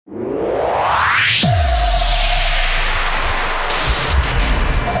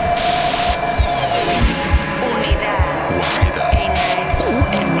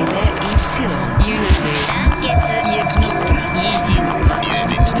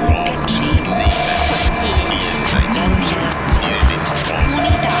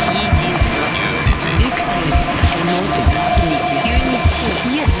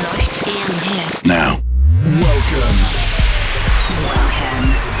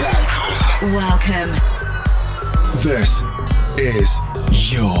Welcome. This is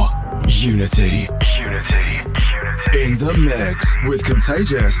your Unity. In the mix with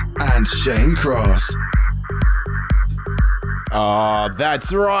Contagious and Shane Cross. Oh,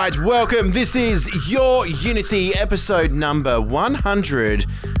 that's right. Welcome. This is your Unity episode number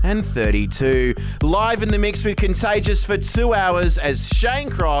 132. Live in the mix with Contagious for 2 hours as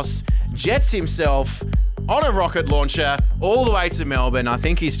Shane Cross jets himself on a rocket launcher all the way to Melbourne. I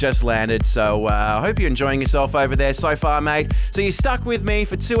think he's just landed, so I hope you're enjoying yourself over there so far, mate. So you're stuck with me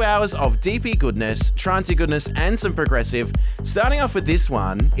for 2 hours of DP goodness, trancey goodness, and some progressive. Starting off with this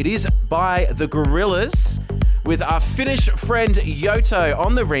one, it is by the Gorillaz with our Finnish friend Yotto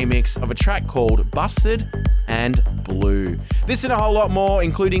on the remix of a track called Busted and Blue. This and a whole lot more,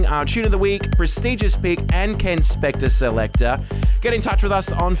 including our Tune of the Week, Prestigious Pick, and Ken's Spector Selector. Get in touch with us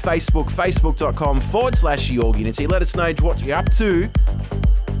on Facebook, facebook.com/YourUnity. Let us know what you're up to.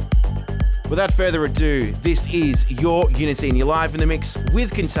 Without further ado, this is Your Unity, and you're live in the mix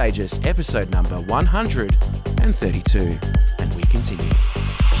with Contagious, episode number 132. And we continue. Your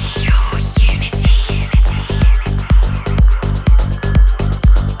Unity.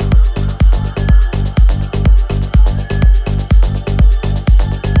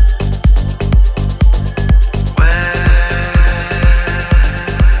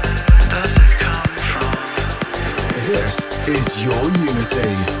 This is your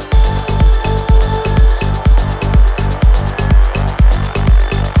Unity.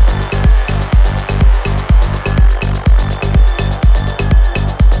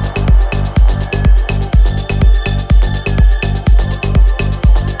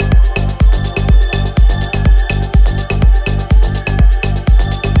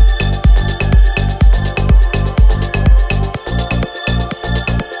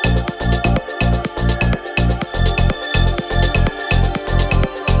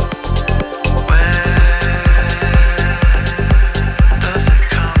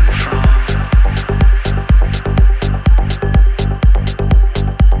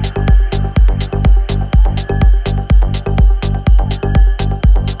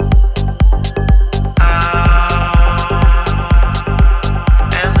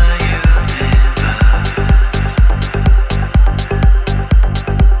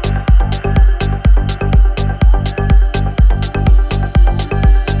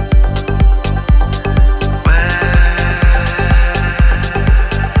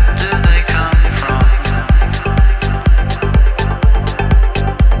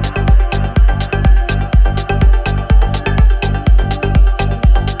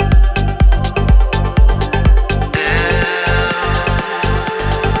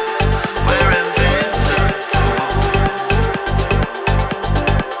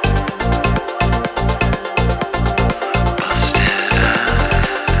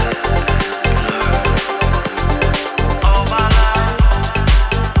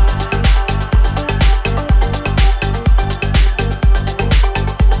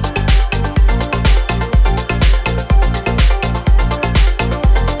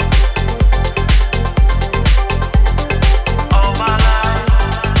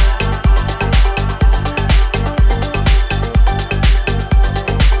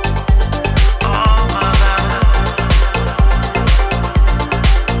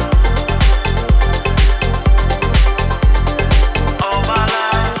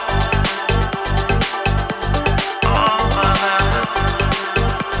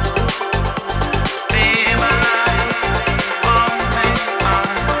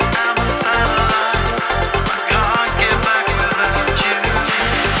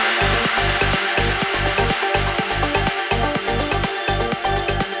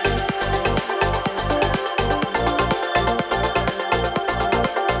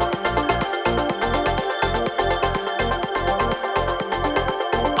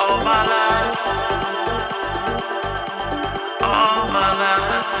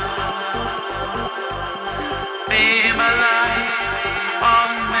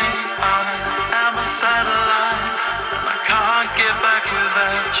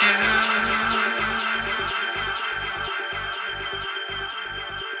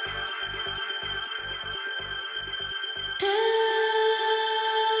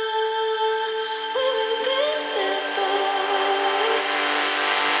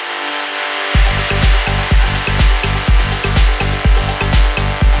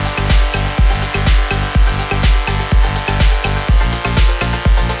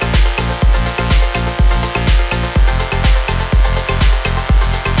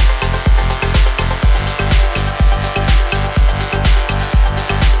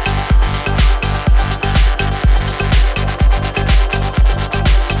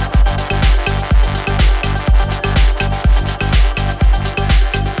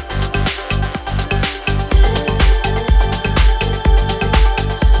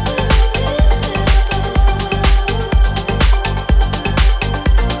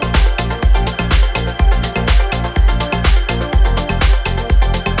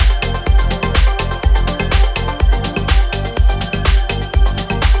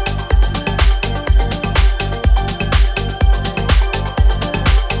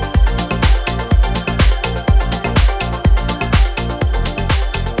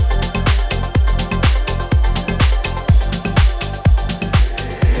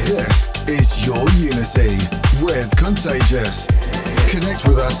 Contagious. Connect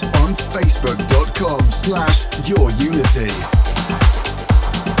with us on facebook.com/yourunity.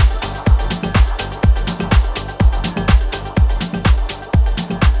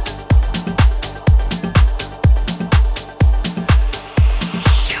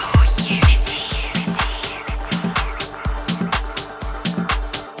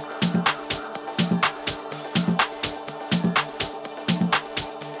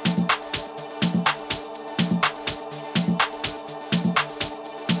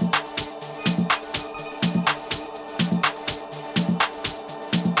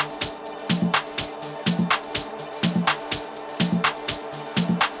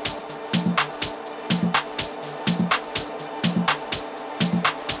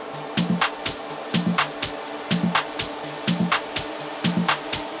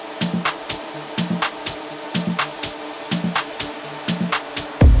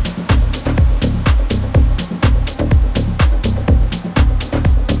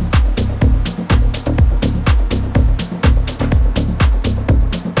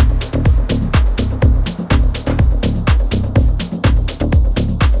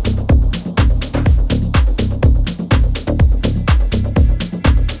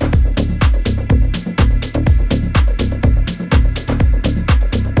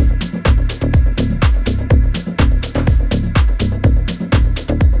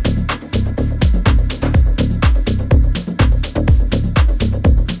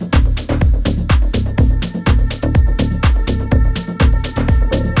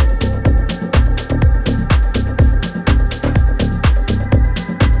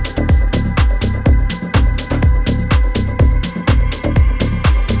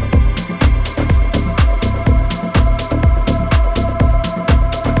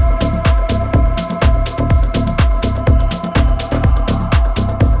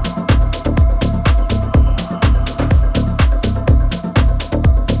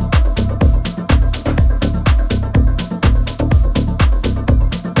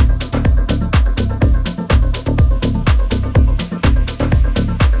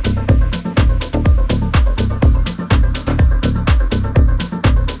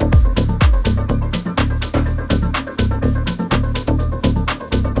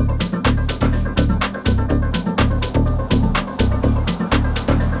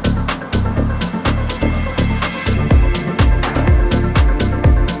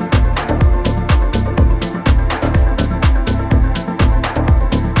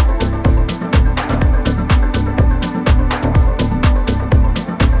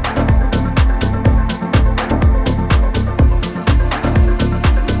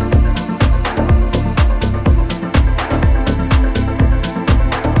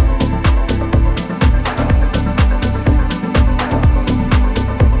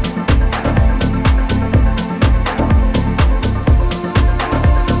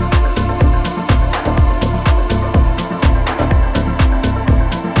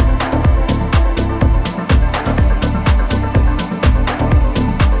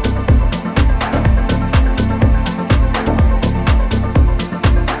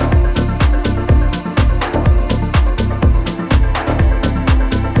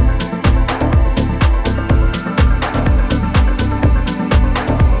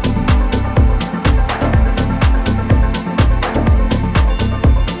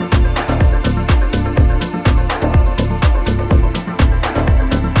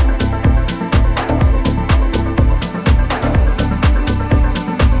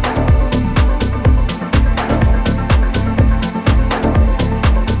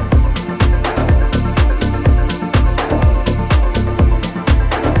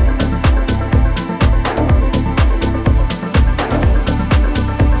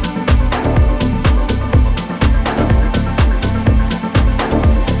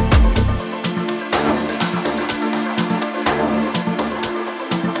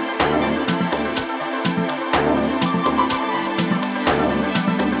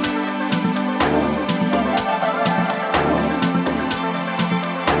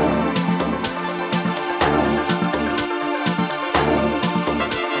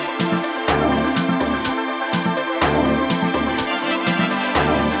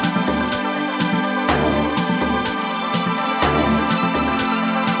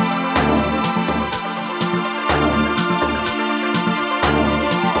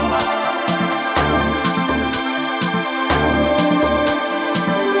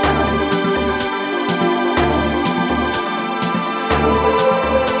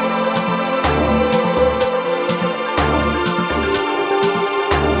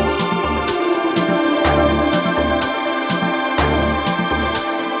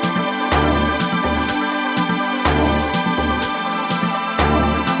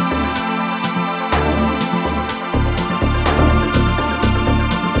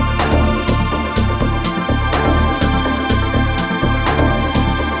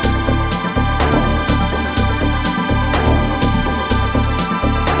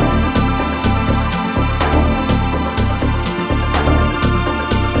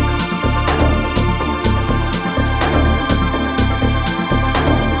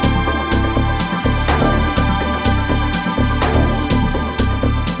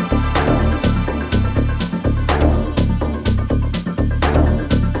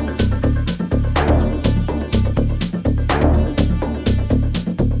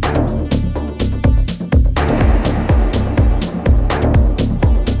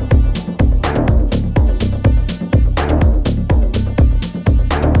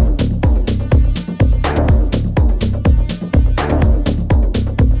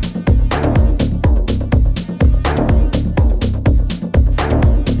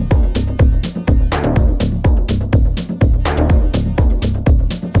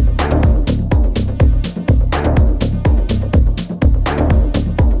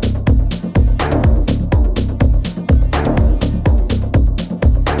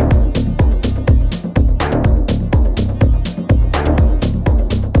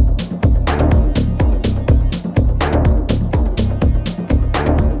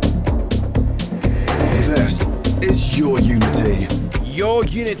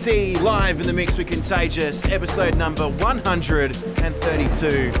 Unity, live in the mix with Contagious, episode number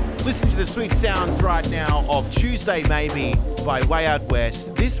 132. Listen to the sweet sounds right now of Tuesday Maybe by Way Out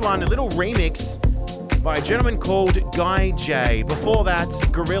West. This one, a little remix by a gentleman called Guy J. Before that,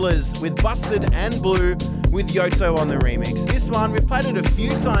 Gorillaz with Busted and Blue with Yotto on the remix. This one, we've played it a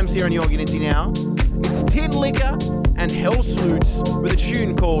few times here on Your Unity now. It's Tinlicker and Helsloot with a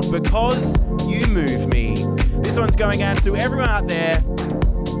tune called Because You Move Me. This one's going out to everyone out there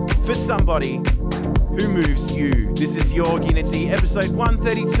for somebody who moves you. This is Your Unity, episode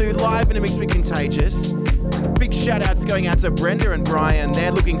 132, live in a mix with Contagious. Big shout outs going out to Brenda and Brian.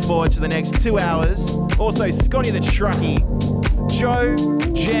 They're looking forward to the next 2 hours. Also, Scotty the Truckee, Joe,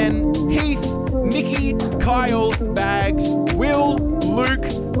 Jen, Heath, Nikki, Kyle, Bags, Will, Luke,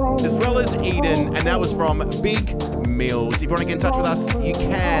 as well as Eden. And that was from Big Meals. If you want to get in touch with us, you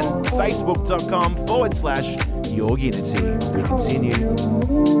can. Facebook.com/Your Unity. We continue.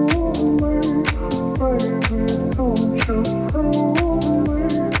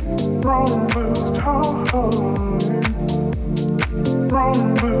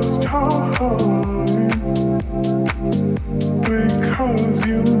 Because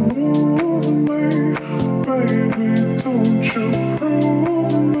you move me, baby, don't you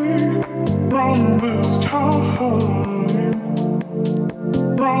prove me wrong this time, wrong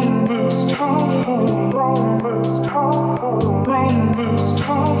this time, wrong this time, wrong this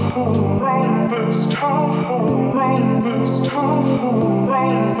time, wrong this time, wrong this time,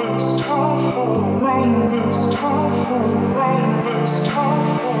 wrong this time, wrong this time, wrong this time,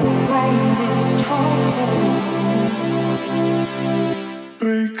 wrong this time.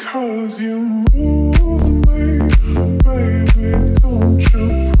 Because you move me, baby, don't you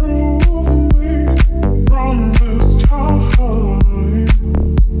prove me wrong this time, wrong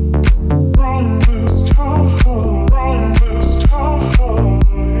this time, wrong this time.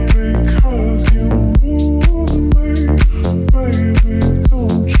 Because you move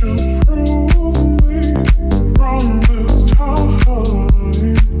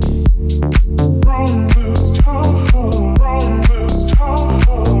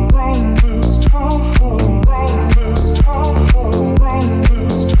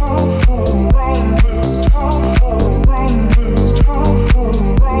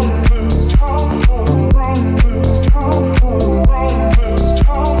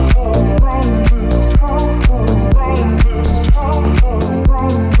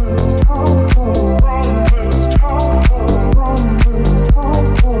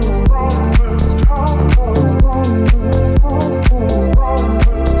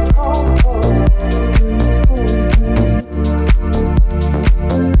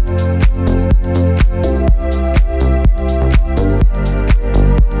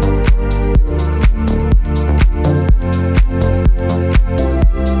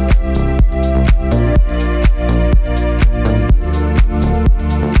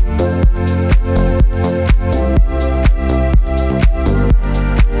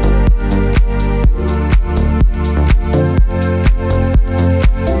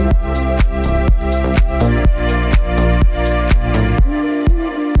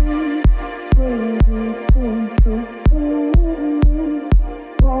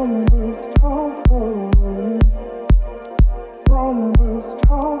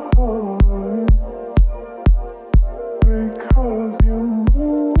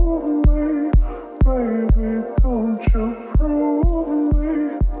me, baby, don't you prove me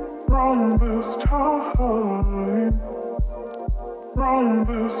wrong this time, wrong this time, wrong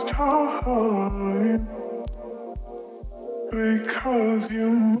this time. Because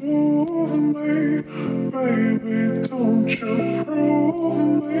you move me, baby, don't you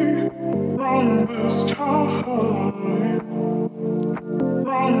prove me wrong this time, wrong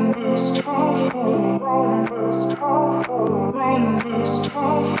this time, wrong this time, wrong this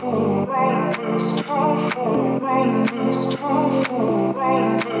time, wrong this time, wrong this time,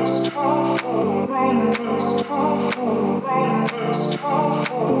 wrong this time, wrong this time, wrong this time,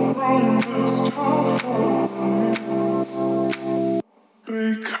 wrong this time.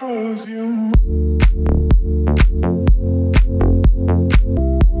 Because you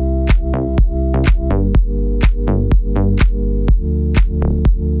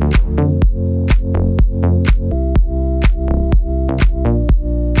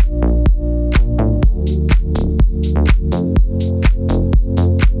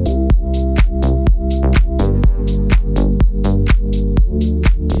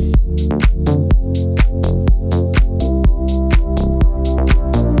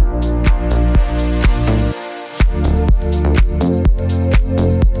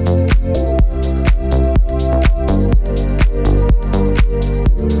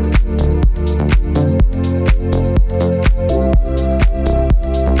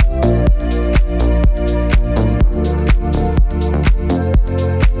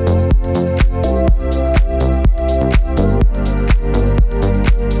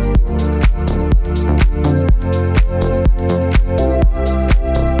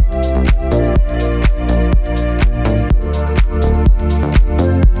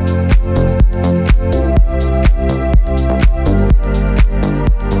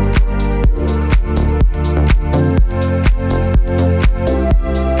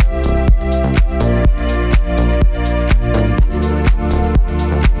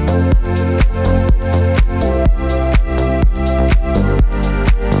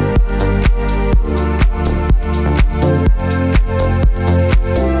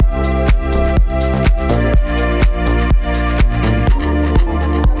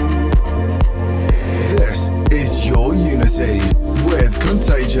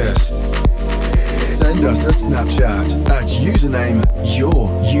Contagious. Send us a Snapchat at username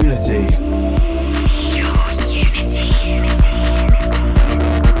YourUnity.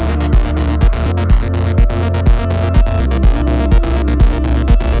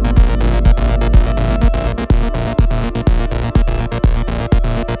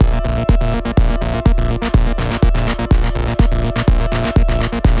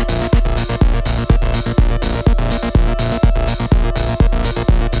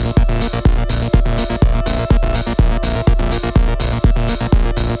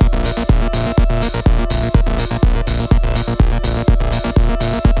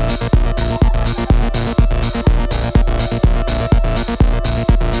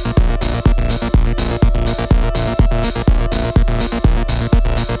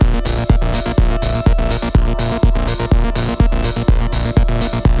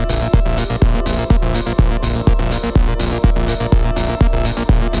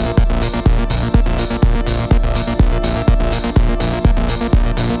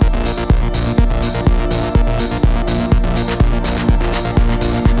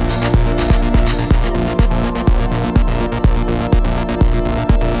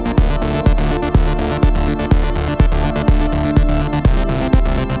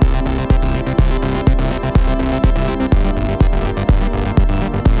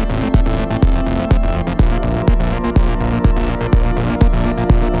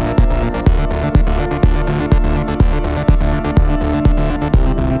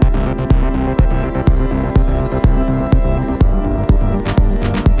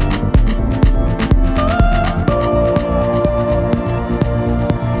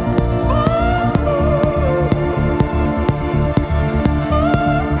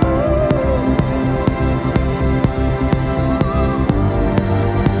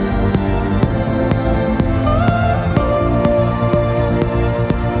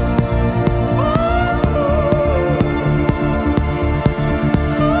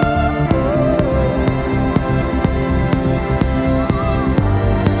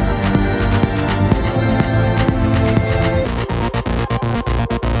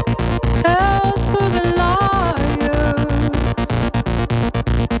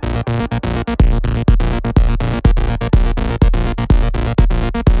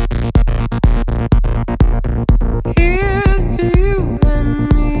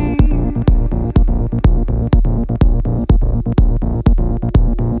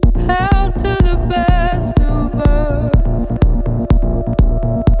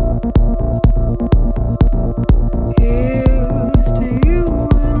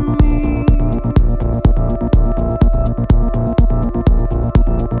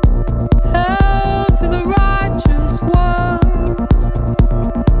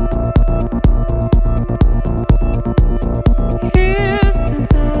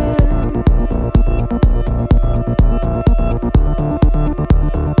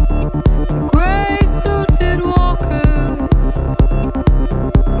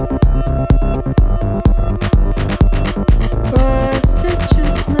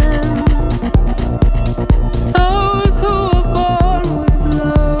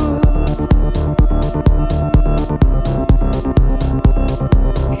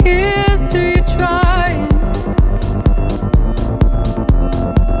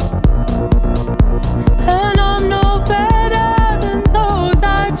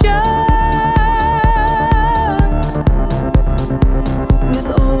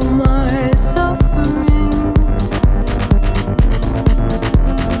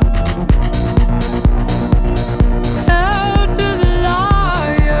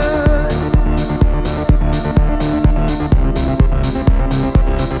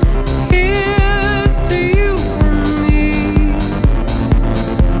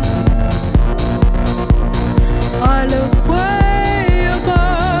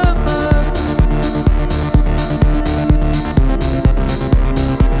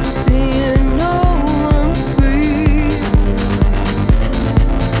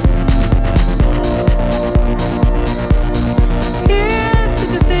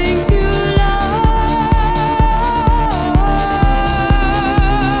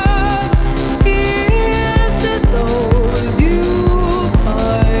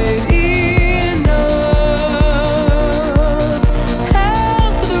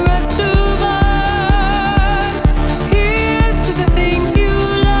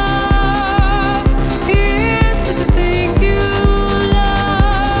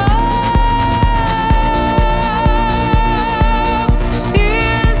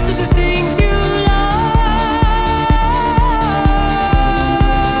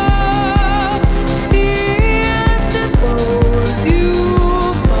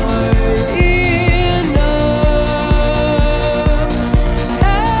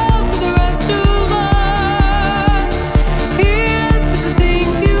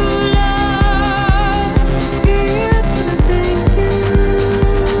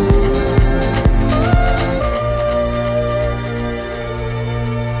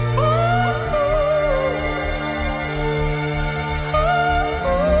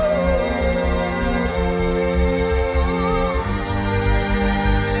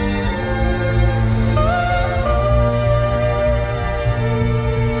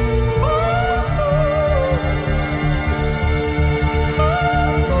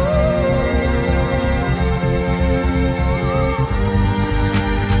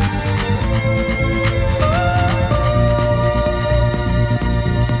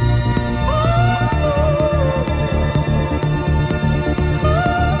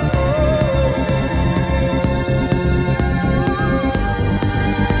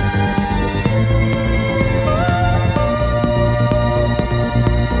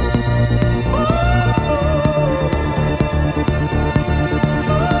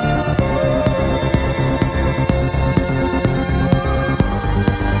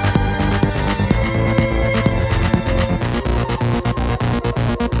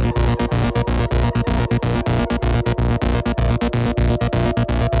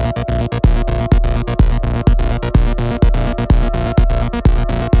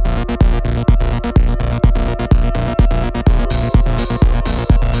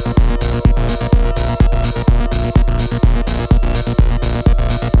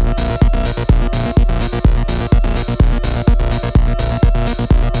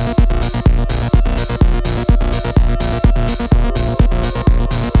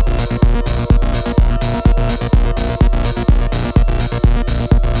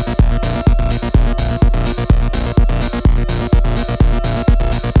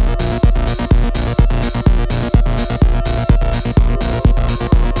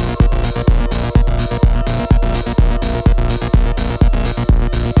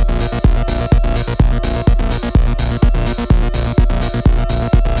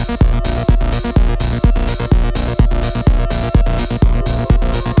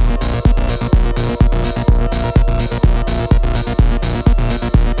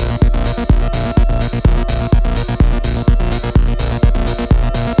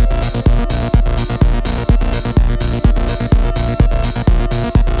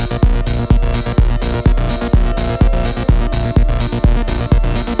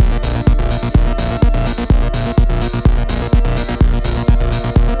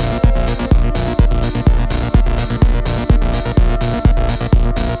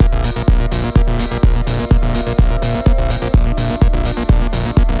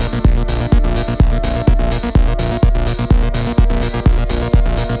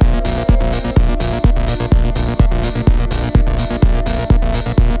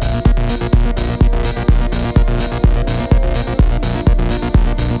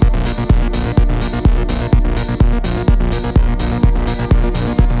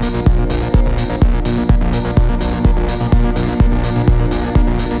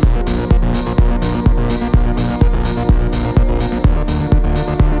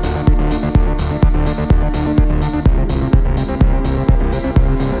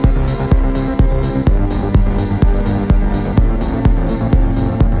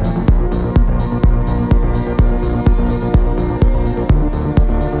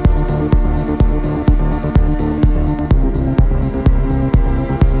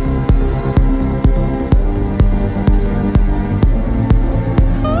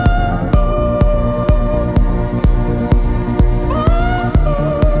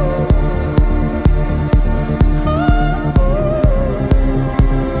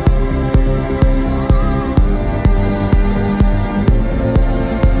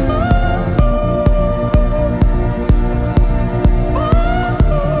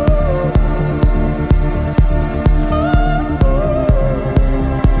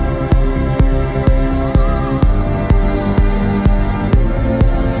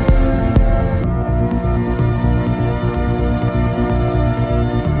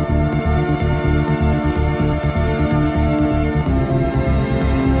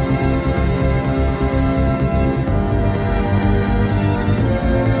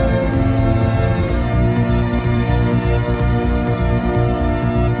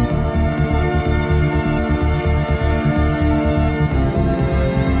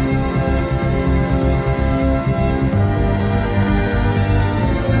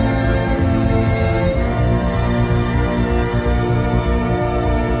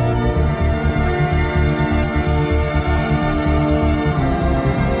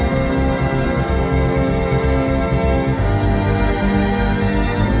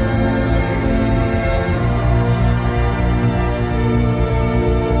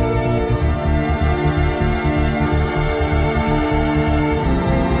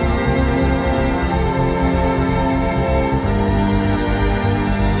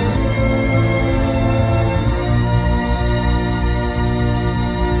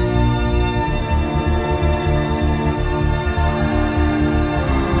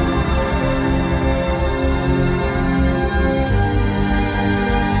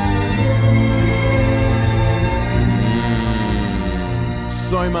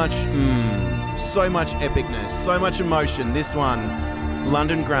 much epicness, so much emotion. This one,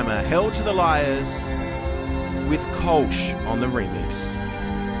 London Grammar, Held to the Liars with Kolsch on the remix.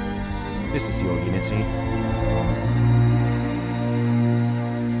 This is your Unity.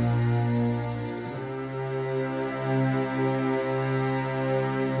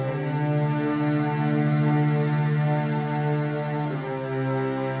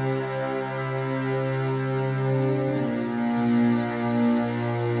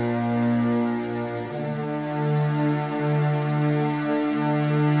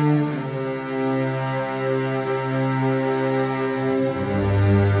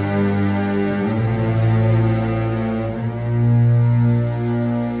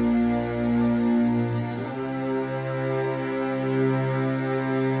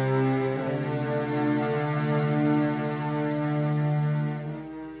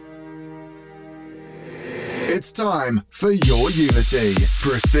 It's time for your Unity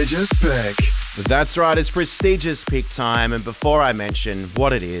Prestigious Pick. That's right, it's Prestigious Pick time, and before I mention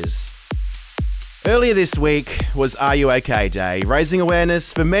what it is, earlier this week was Are You OK Day, raising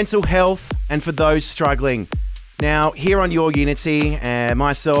awareness for mental health and for those struggling. Now, here on Your Unity,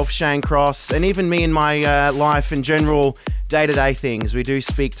 myself, Shane Cross, and even me in my life in general, day-to-day things, we do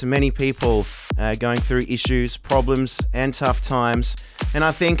speak to many people going through issues, problems, and tough times. And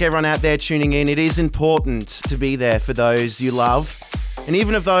I think everyone out there tuning in, it is important to be there for those you love. And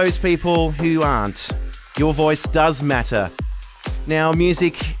even of those people who aren't, your voice does matter. Now,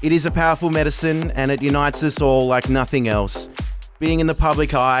 music, it is a powerful medicine and it unites us all like nothing else. Being in the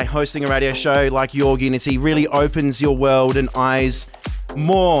public eye, hosting a radio show like Your Unity really opens your world and eyes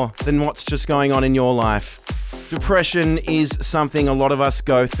more than what's just going on in your life. Depression is something a lot of us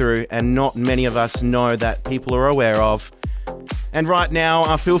go through and not many of us know that people are aware of. And right now,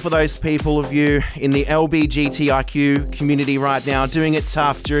 I feel for those people of you in the LGBTIQ community right now doing it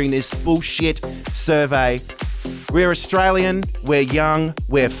tough during this bullshit survey. We're Australian, we're young,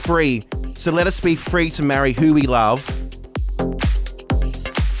 we're free. So let us be free to marry who we love.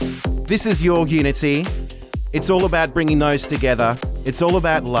 This is Your Unity. It's all about bringing those together. It's all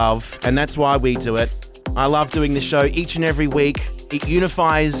about love, and that's why we do it. I love doing the show each and every week. It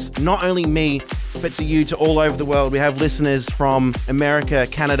unifies not only me, but to you, to all over the world. We have listeners from America,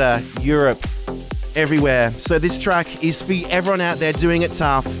 Canada, Europe, everywhere. So this track is for everyone out there doing it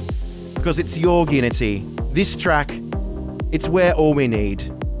tough, because it's Your Unity. This track, it's We're All We Need.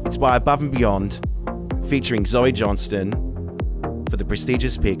 It's by Above and Beyond, featuring Zoe Johnston, for the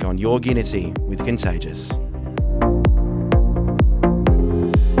prestigious pick on Your Unity with Contagious.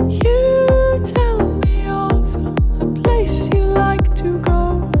 You tell me of a place you like to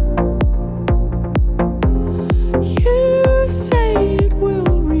go. You say it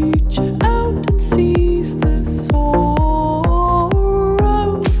will reach out and seize the sorrow,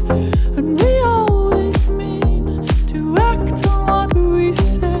 and we always mean to act on what we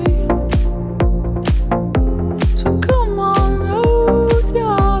say. So come on, oh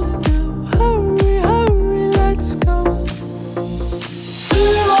darling, now hurry, hurry.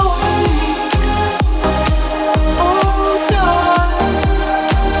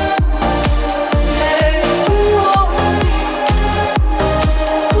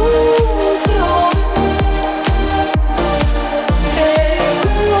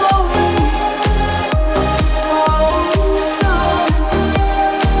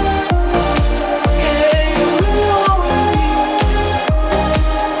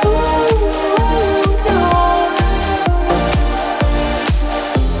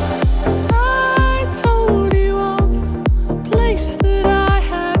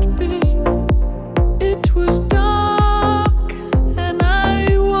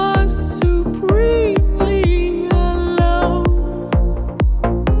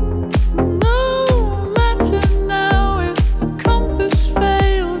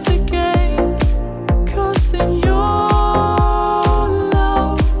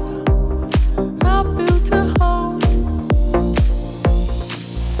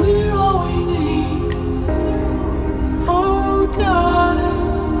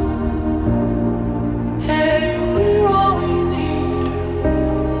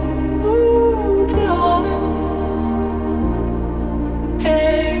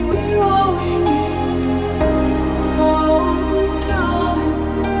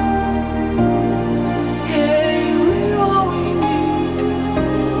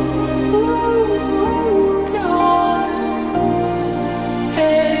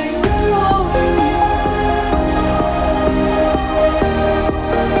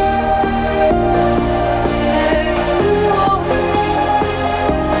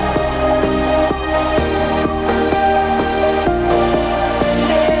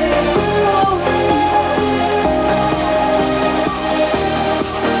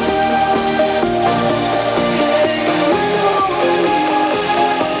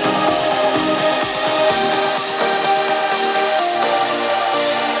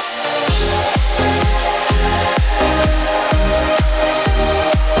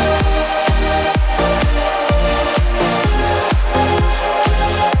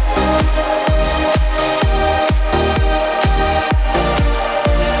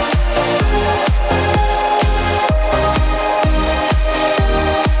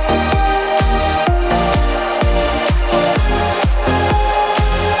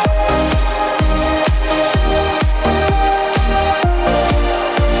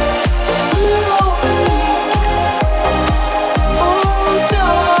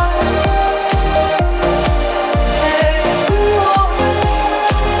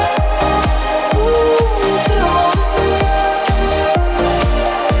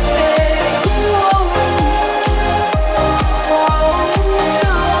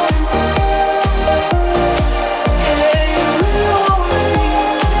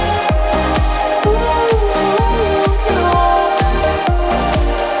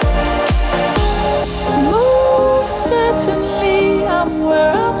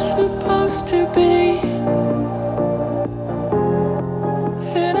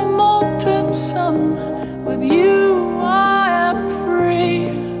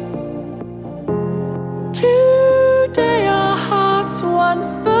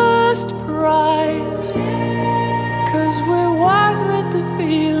 just a prize. 'Cause we're wise with the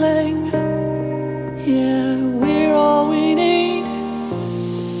feeling. Yeah, we're all we need.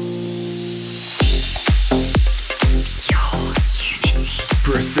 Your unity.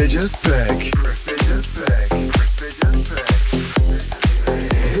 Prestigious pick.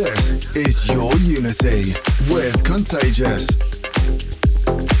 This is Your Unity with Contagious.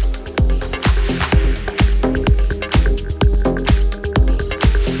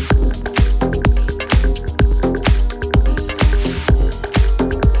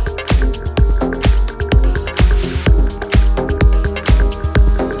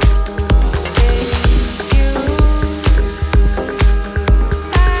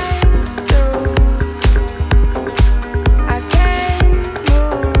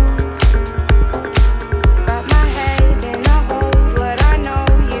 Got my head in a hole, but I know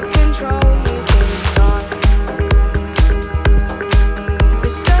you control. You think gone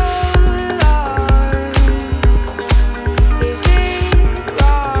for so long. Is it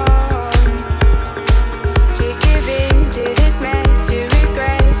wrong to give in to this mess, to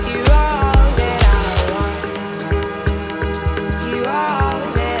regress? You are all that I want. You are all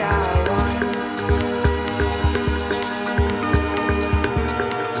that I want.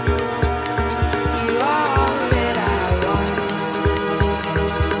 You are all that I want.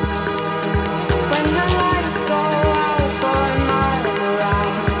 When the lights go out for miles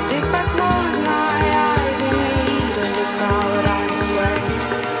around, if I close my eyes in the heat of the crowd, I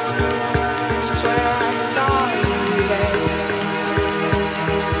swear I saw you there.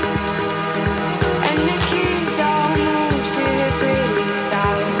 And the kids all move to the pretty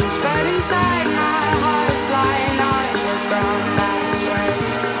sounds, but inside my heart's lying on the ground. I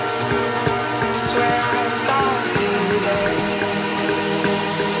swear I've got you there.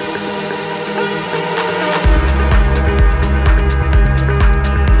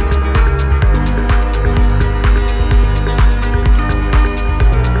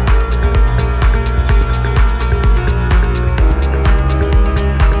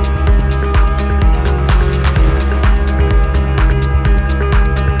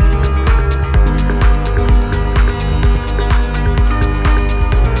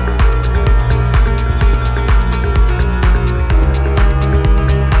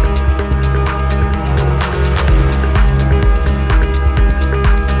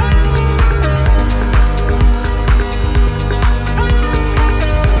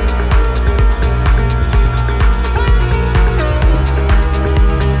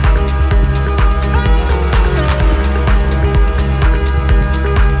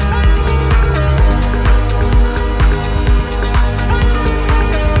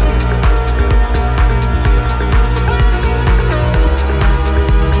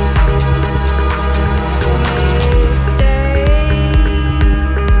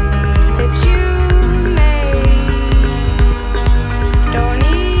 That you made don't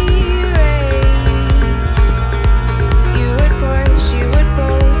erase. You would push, you would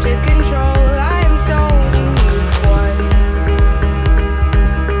pull to control. I am sold and you've won.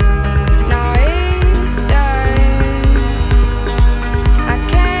 Now it's done. I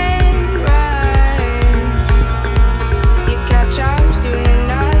can't run. You catch up soon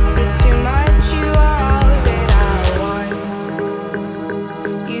enough. It's too much. You are all that I want.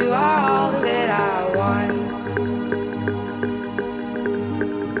 You are all that I want.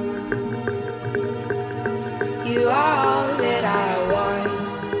 You are all that I want.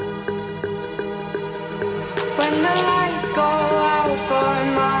 When the lights go out for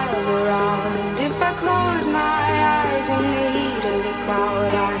miles around, if I close my eyes in the heat of the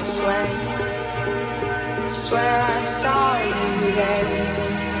crowd, I swear I saw you there.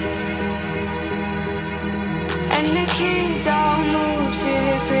 And the kids all move to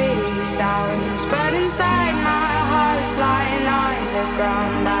the pretty sounds, but inside my heart's lying on the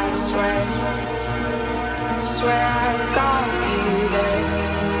ground. I swear I've got you there.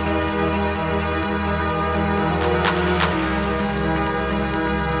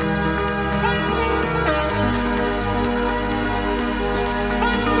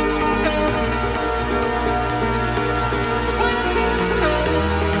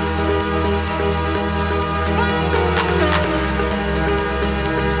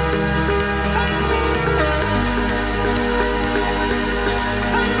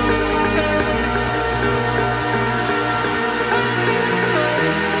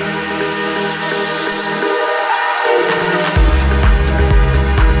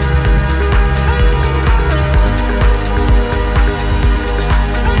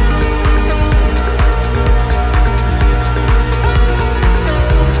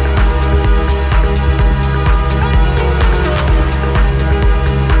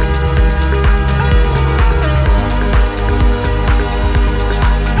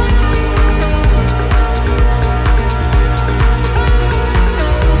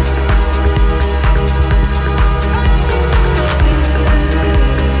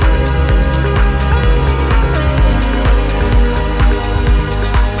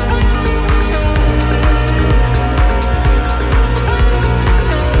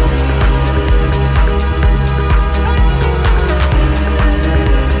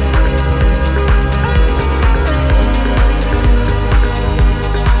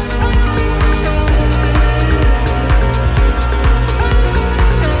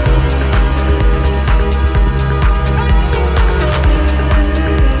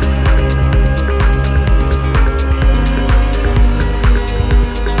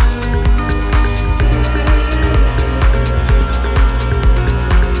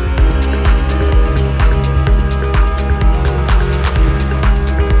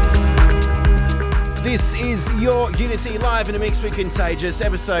 Your Unity live in a mix with Contagious,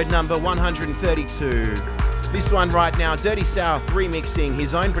 episode number 132. This one right now, Dirty South remixing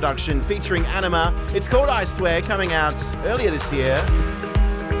his own production featuring ANIMA. It's called I Swear, coming out earlier this year.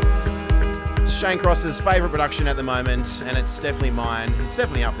 It's Shane Cross's favourite production at the moment, and it's definitely mine. It's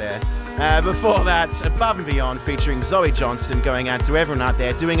definitely up there. Before that, Above and Beyond featuring Zoe Johnston, going out to everyone out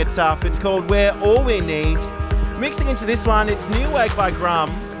there doing it tough. It's called We're All We Need. Mixing into this one, it's new work by Grum.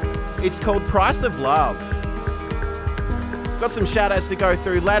 It's called Price of Love. Got some shout-outs to go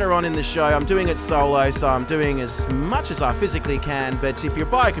through later on in the show. I'm doing it solo, so I'm doing as much as I physically can. But if you're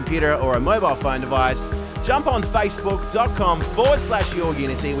by a computer or a mobile phone device, jump on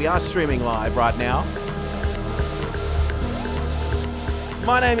facebook.com/YourUnity. We are streaming live right now.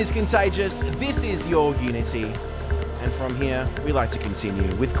 My name is Contagious. This is Your Unity. And from here, we like to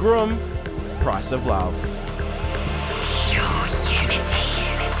continue with Grum, Price of Love. Your Unity.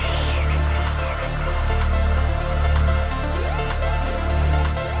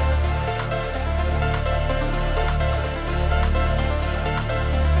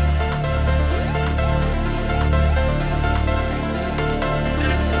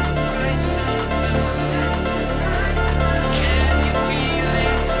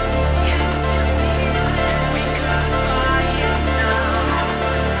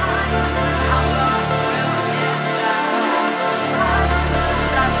 How long will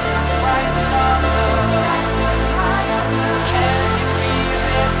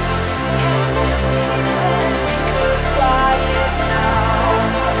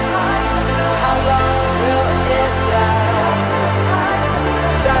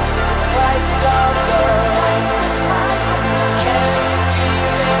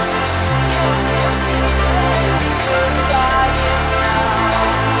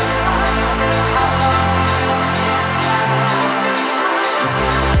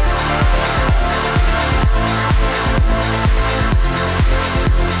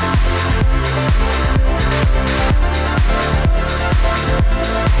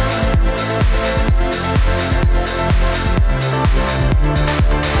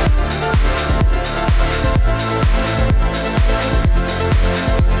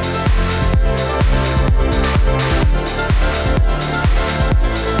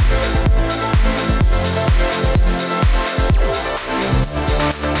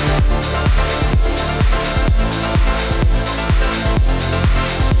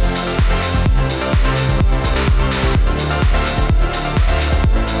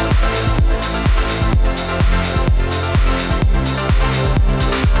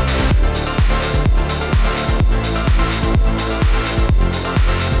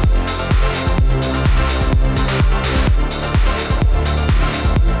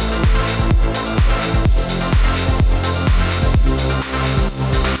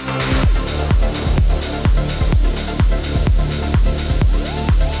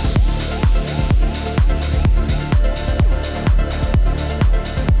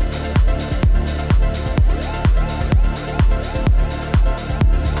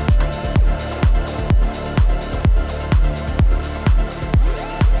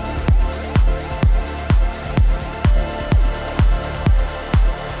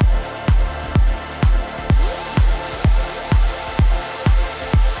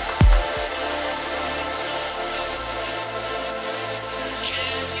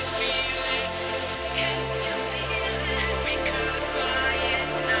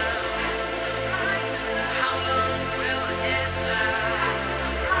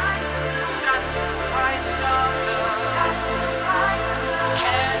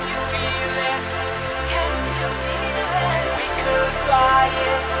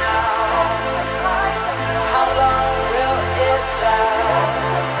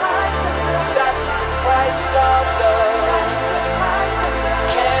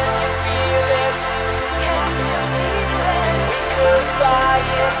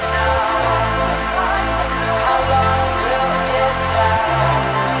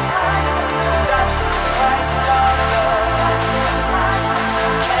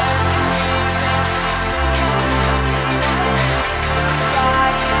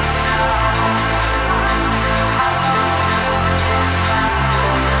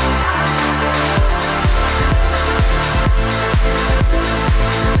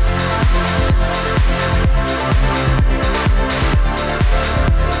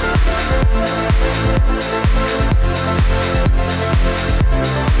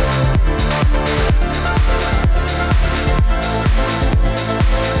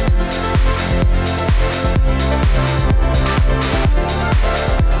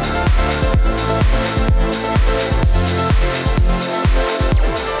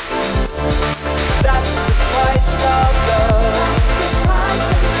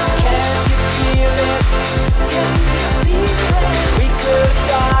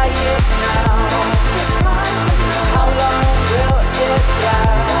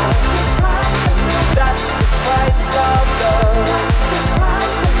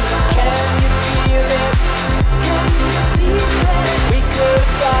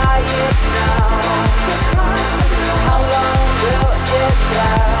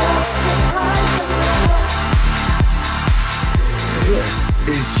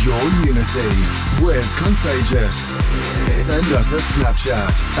Unity with Contagious. Send us a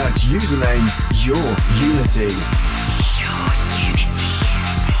Snapchat at username YourUnity.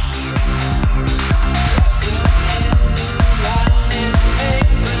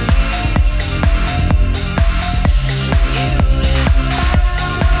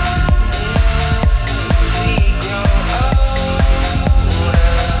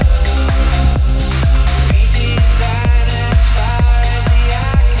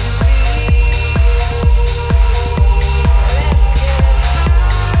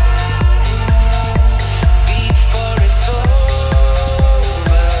 Before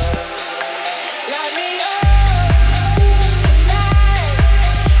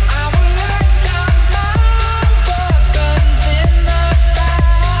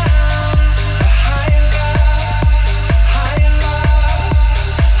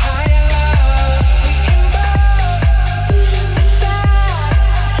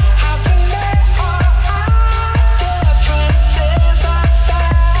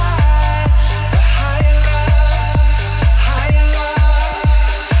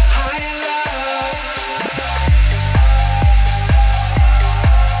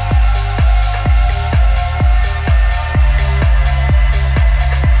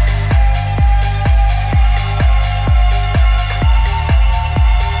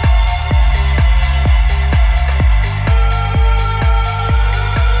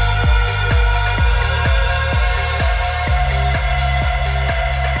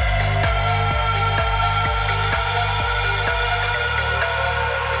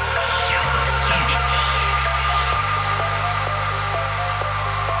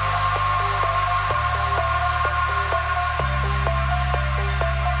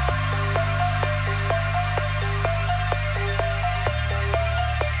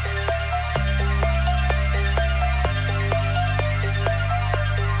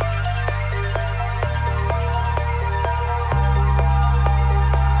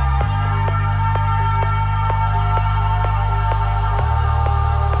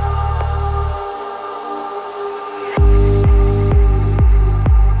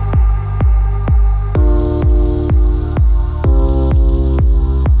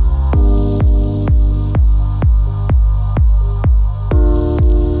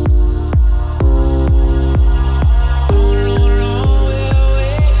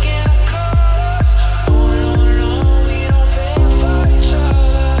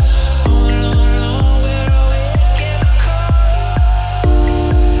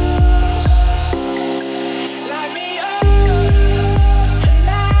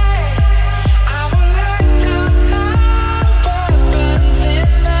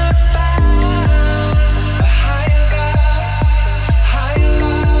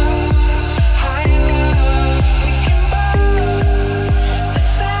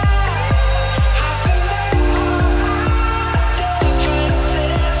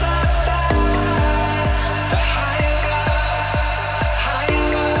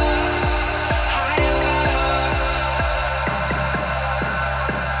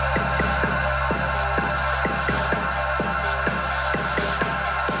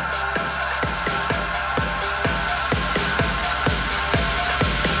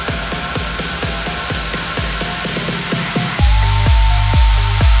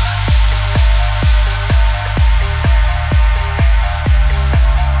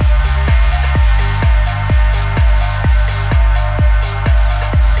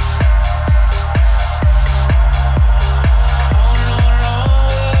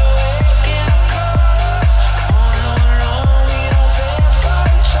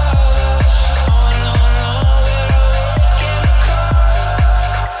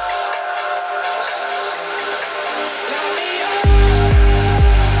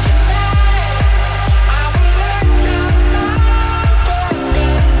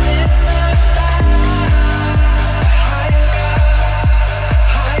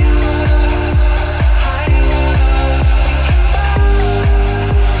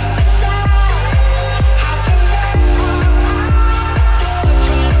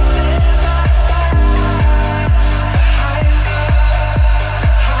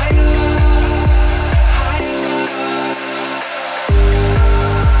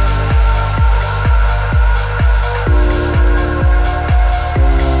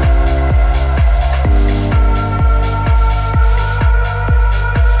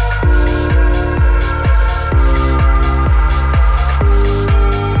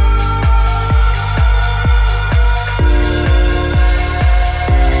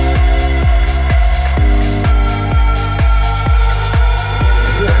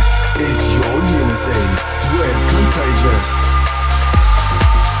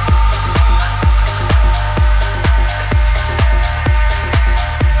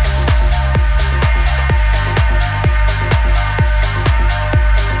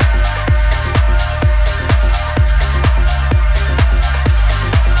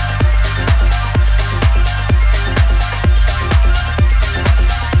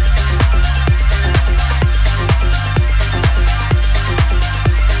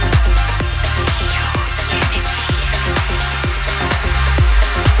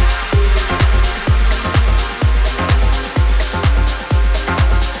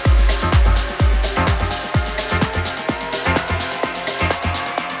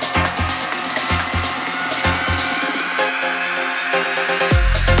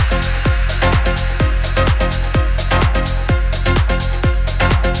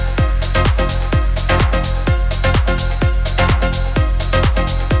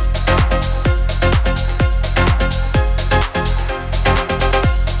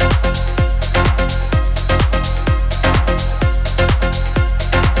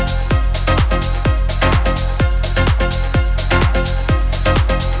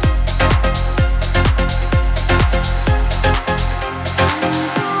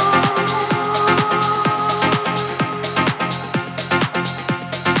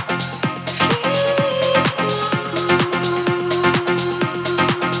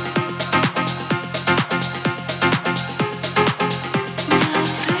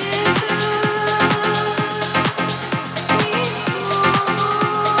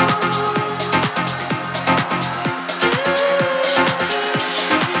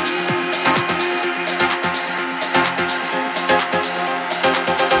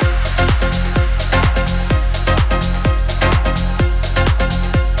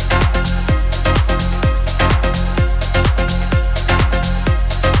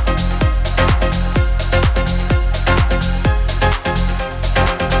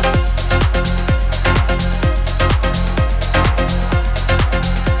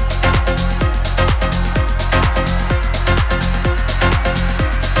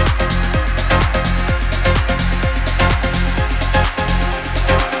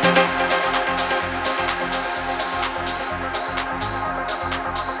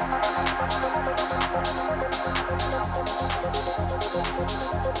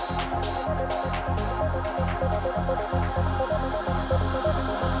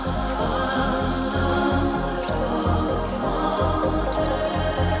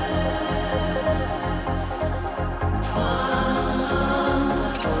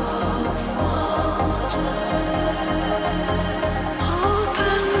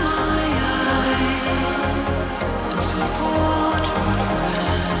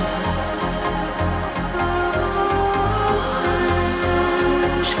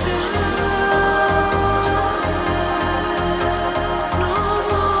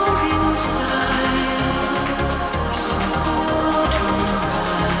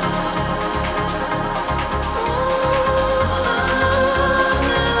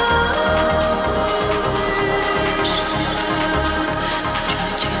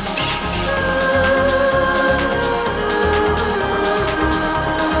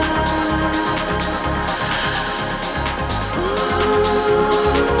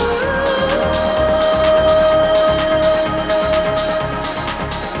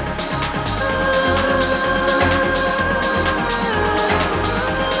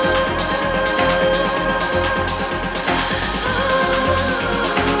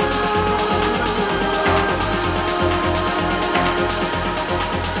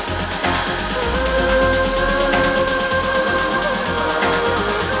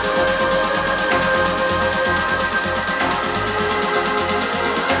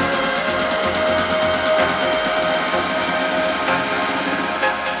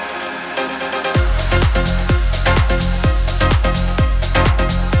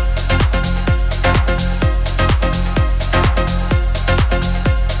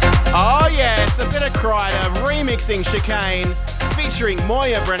Kryder remixing Chicane, featuring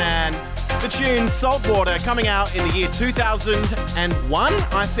Moya, Brennan. The tune Saltwater coming out in the year 2001,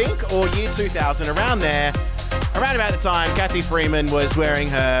 I think, or year 2000, around there. Around about the time Kathy Freeman was wearing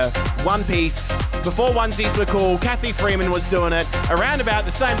her one piece. Before onesies were cool, Kathy Freeman was doing it. Around about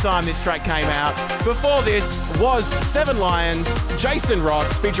the same time this track came out. Before this was Seven Lions, Jason Ross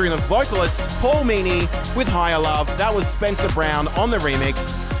featuring the vocalist Paul Meany with Higher Love. That was Spencer Brown on the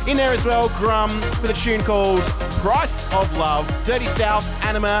remix. In there as well, Grum with a tune called Price of Love, Dirty South,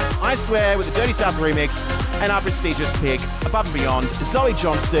 Anima, I Swear with the Dirty South remix, and our prestigious pick, Above and Beyond, Zoe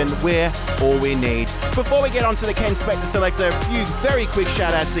Johnston, We're All We Need. Before we get on to the Ken Spector Selector, a few very quick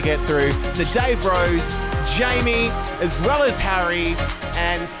shout-outs to get through to Dave Rose, Jamie, as well as Harry,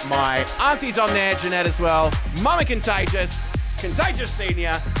 and my aunties on there, Jeanette as well, Mama Contagious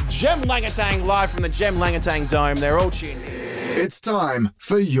Senior, Gem Langatang, live from the Gem Langatang Dome. They're all tuned in. It's time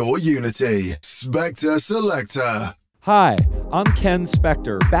for your Unity Spector Selector. Hi, I'm Ken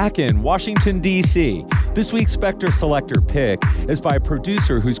Spector, back in Washington, D.C. This week's Spector Selector pick is by a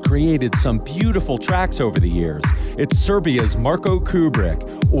producer who's created some beautiful tracks over the years. It's Serbia's Marko Kubric,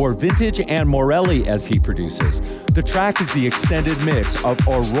 or Vintage and Morelli as he produces. The track is the extended mix of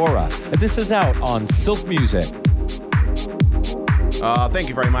Aurora, and this is out on Silk Music. Thank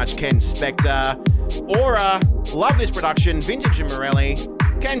you very much, Ken Spector. Aura, love this production, Vintage and Morelli.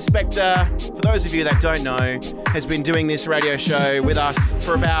 Ken Spector, for those of you that don't know, has been doing this radio show with us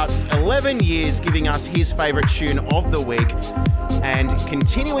for about 11 years, giving us his favourite tune of the week, and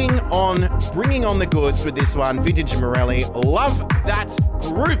continuing on bringing on the goods with this one, Vintage and Morelli. Love that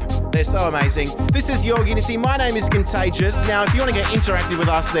group. They're so amazing. This is Your Unity. My name is Contagious. Now, if you want to get interactive with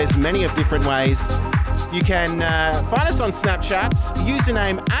us, there's many of different ways. You can find us on Snapchat,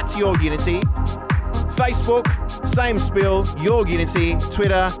 username @YourUnity. Facebook, same spiel, Your Unity,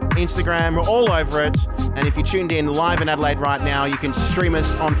 Twitter, Instagram, we're all over it. And if you're tuned in live in Adelaide right now, you can stream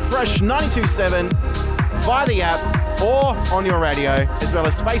us on Fresh 92.7 via the app or on your radio, as well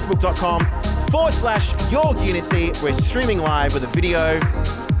as facebook.com/Your Unity. We're streaming live with a video,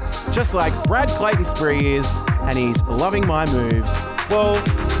 just like Brad Clayton Spree is, and he's loving my moves. Well,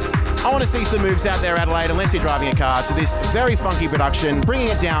 I want to see some moves out there, Adelaide, unless you're driving a car, to this very funky production, bringing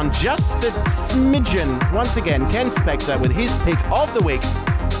it down just a smidgen. Once again, Ken Spector with his pick of the week,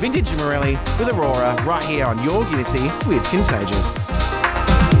 Vintage and Morelli with Aurora, right here on Your Unity with Contagious.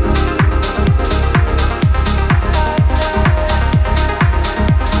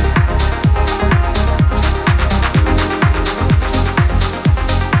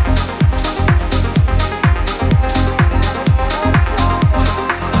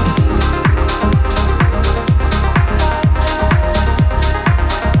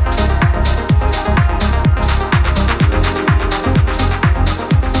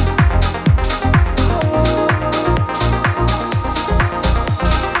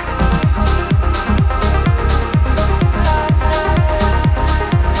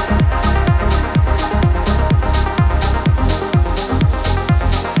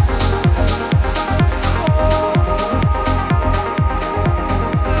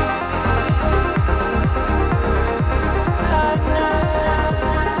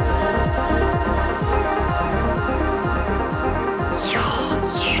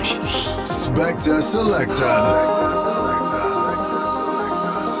 Spector Selector.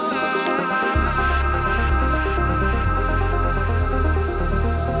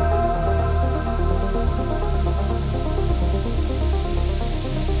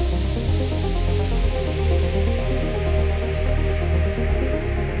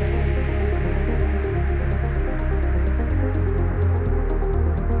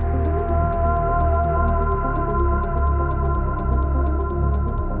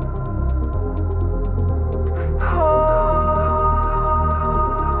 Oh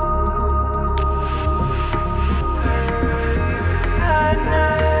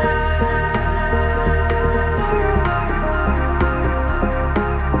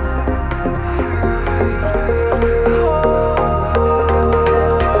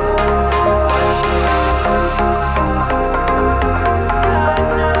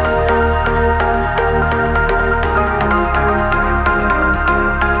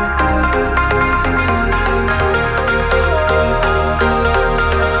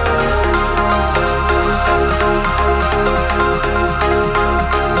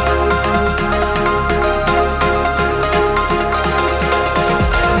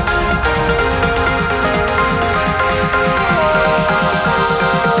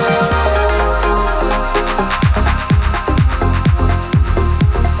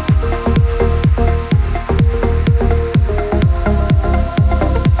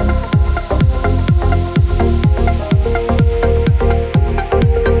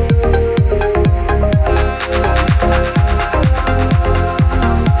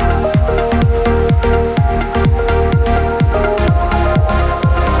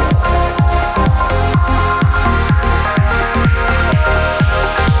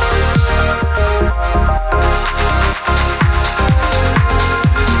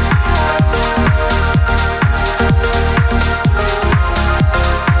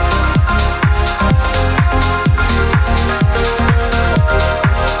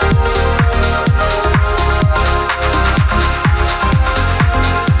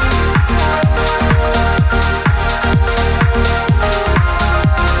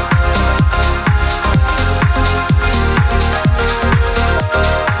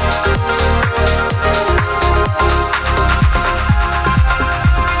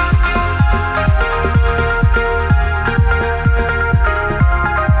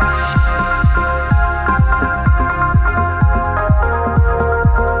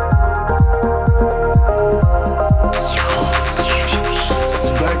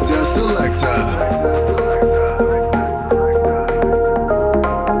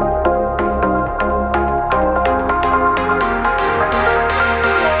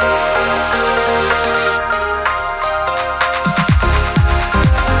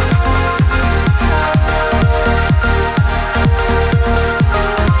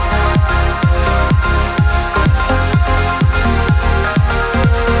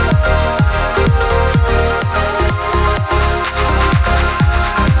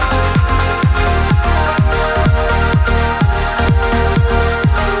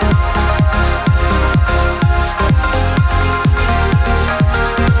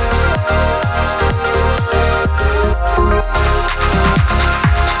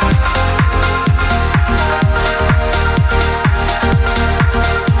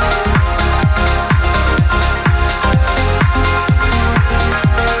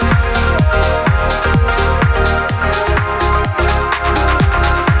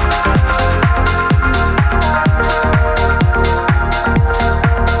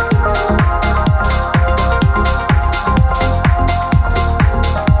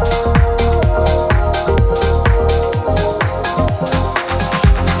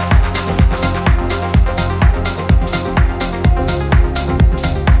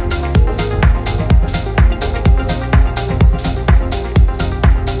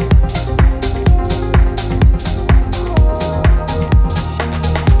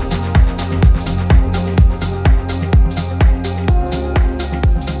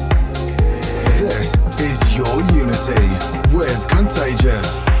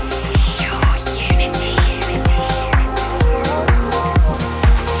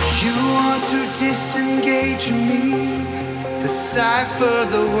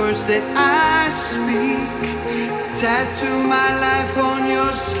the words that I speak. Tattoo my life on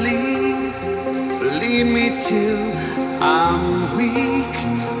your sleeve. Lead me till I'm weak.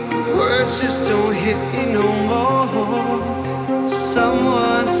 Words just don't hit me no more.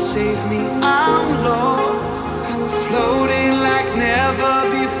 Someone save me, I'm lost. Floating like never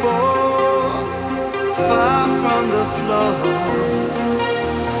before. Far from the floor.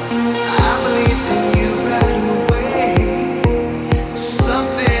 I believed in you right away.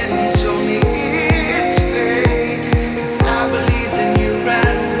 Something told me it's fake. 'Cause I believed in you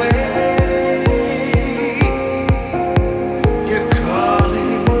right away. You're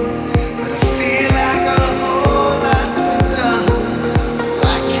calling, but I feel like a whole lot's been done.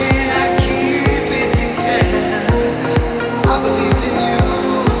 Why can't I keep it together? I believed in you.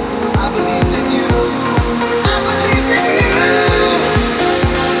 I believed in you. I believed in you.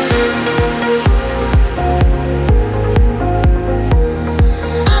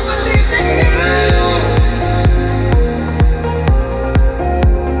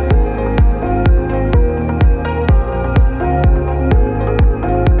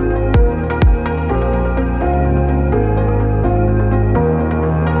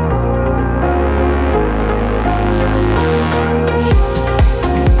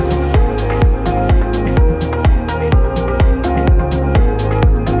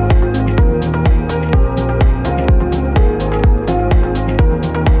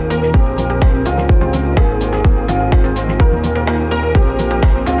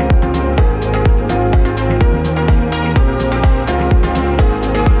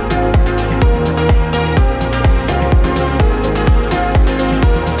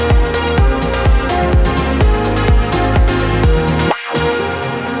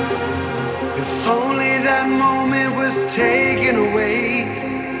 If only that moment was taken away.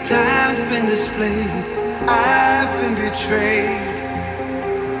 Time's been displayed. I've been betrayed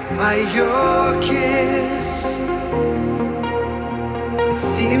by your kiss. It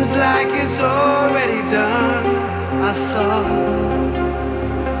seems like it's already done, I thought.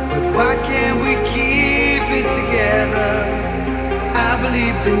 But why can't we keep it together? I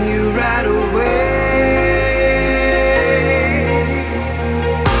believed in you right away.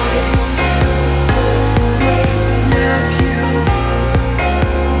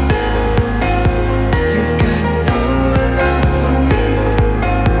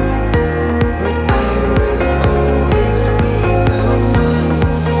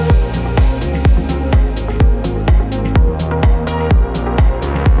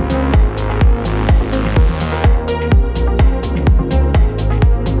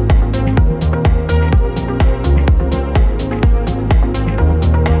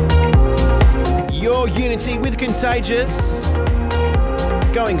 With Contagious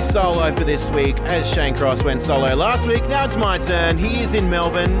going solo for this week, as Shane Cross went solo last week. Now it's my turn. He is in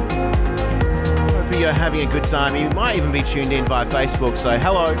Melbourne. Hope you're having a good time. You might even be tuned in via Facebook, so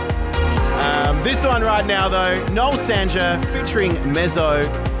hello. This one right now though, Noel Sanja featuring Mezo.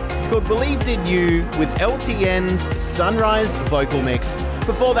 It's called Believed in You with LTN's Sunrise vocal mix.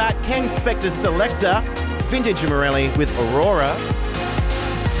 Before that, Ken Spector Selector, Vintage Morelli with Aurora.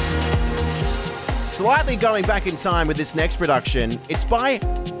 Slightly going back in time with this next production. It's by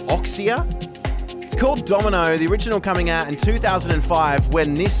Oxia. It's called Domino, the original coming out in 2005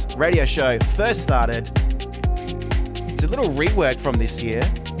 when this radio show first started. It's a little rework from this year.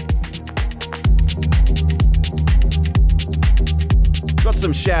 Got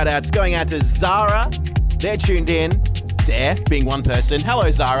some shout outs going out to Zara. They're tuned in. There, being one person.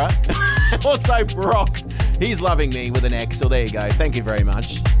 Hello, Zara. Also, Brock. He's loving me with an X, so there you go. Thank you very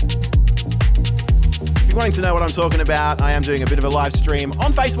much. If you're wanting to know what I'm talking about, I am doing a bit of a live stream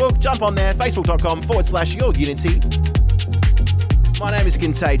on Facebook. Jump on there, facebook.com/YourUnity. My name is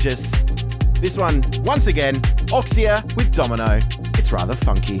Contagious. This one, once again, Oxia with Domino. It's rather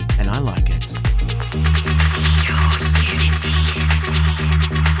funky, and I like it.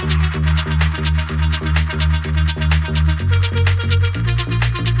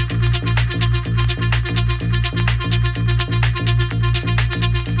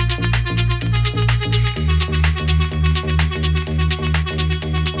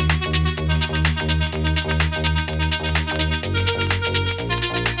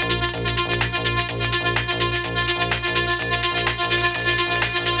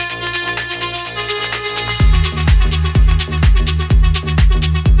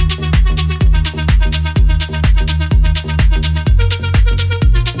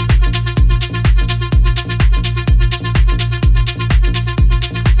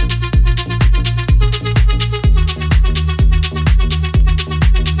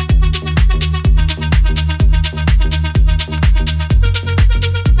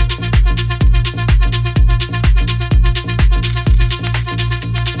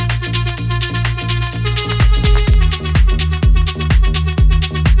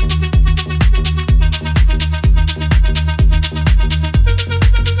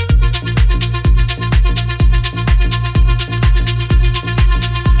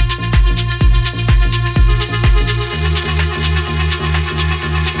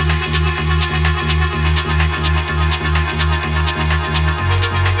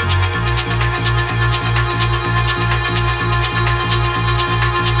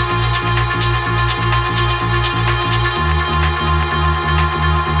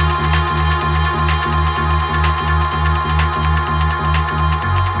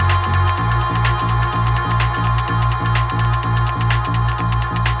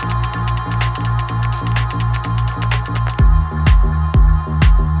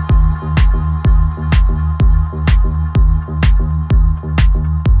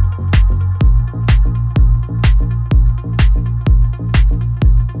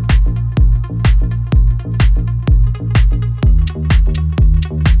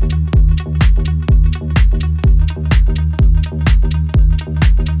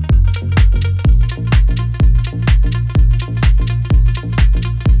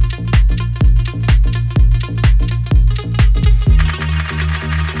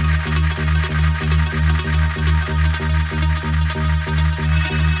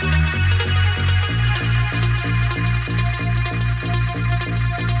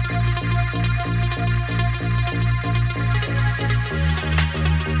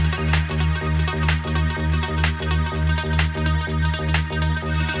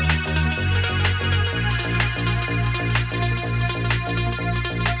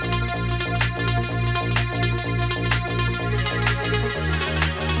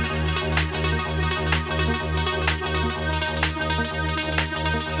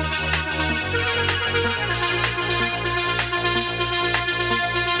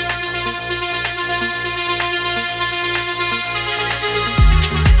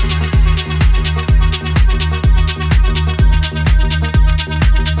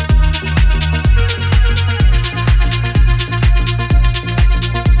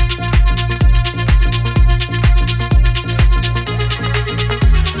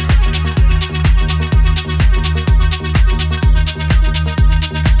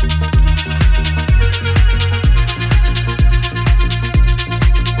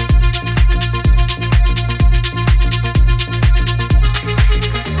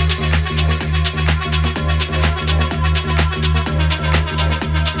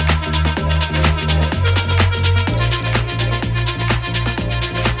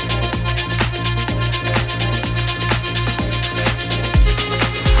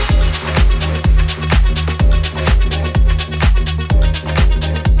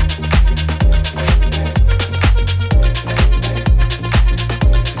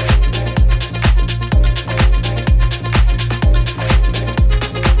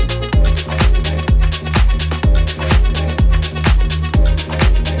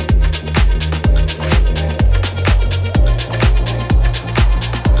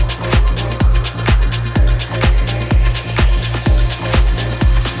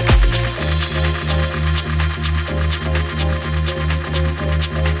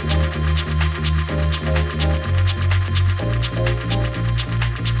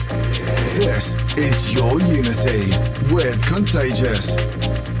 is your Unity with Contagious.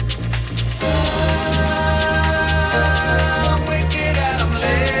 I'm wicked and I'm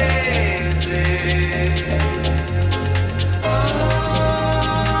lazy. Oh,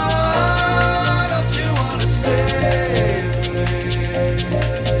 don't you wanna save me?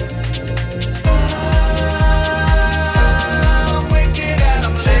 I'm wicked and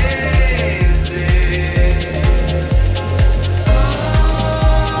I'm lazy. Oh,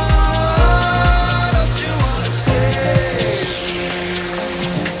 don't you wanna save me?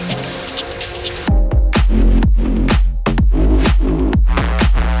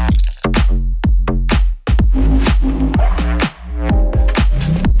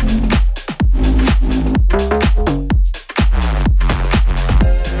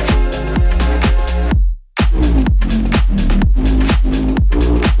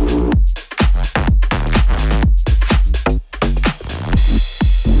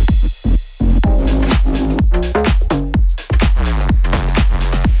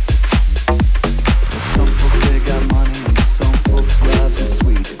 Some folks they got money and some folks lives are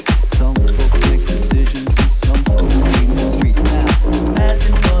sweet. Some folks make decisions and some folks clean the streets. Now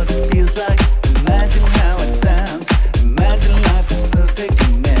imagine what it feels like. Imagine how it sounds. Imagine life is perfect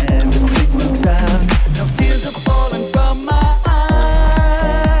and everything works out. No tears are falling from my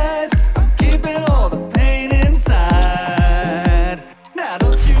eyes. I'm keeping all the pain inside. Now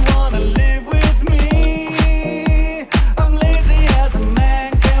don't you wanna live with me? I'm lazy as a man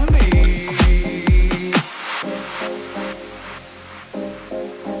can be.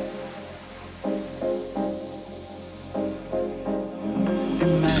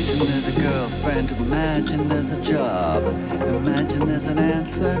 Imagine there's a girlfriend, imagine there's a job, imagine there's an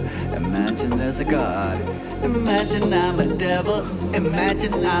answer, imagine there's a God. Imagine I'm a devil,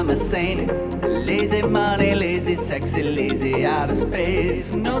 imagine I'm a saint. Lazy money, lazy sexy, lazy out of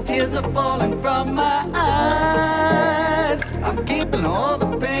space. No tears are falling from my eyes. I'm keeping all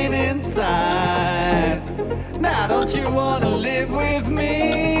the pain inside. Now don't you wanna live with me?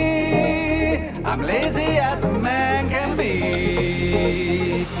 I'm lazy as a man can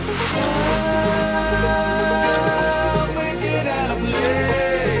be. I'm wicked and I'm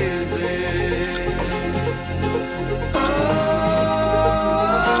lazy. Oh,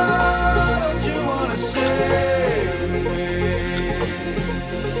 don't you wanna save me?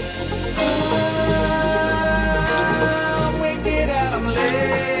 I'm wicked and I'm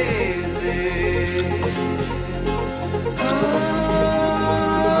lazy. Oh,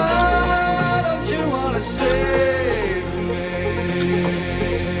 don't you wanna save me?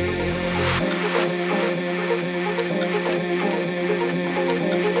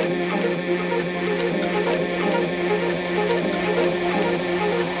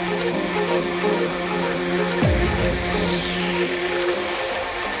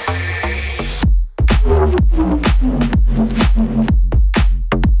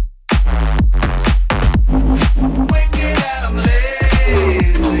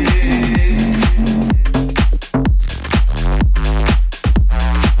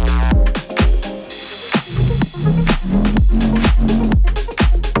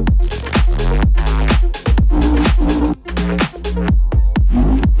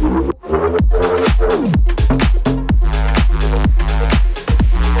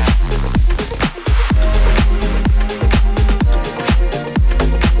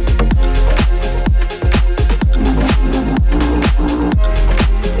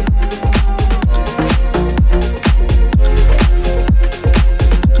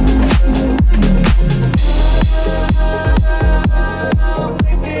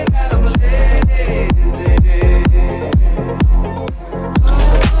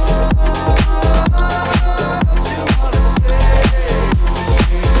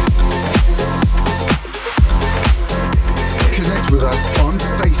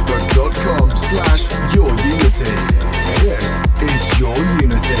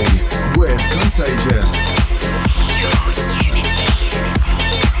 Contagious. Your unity.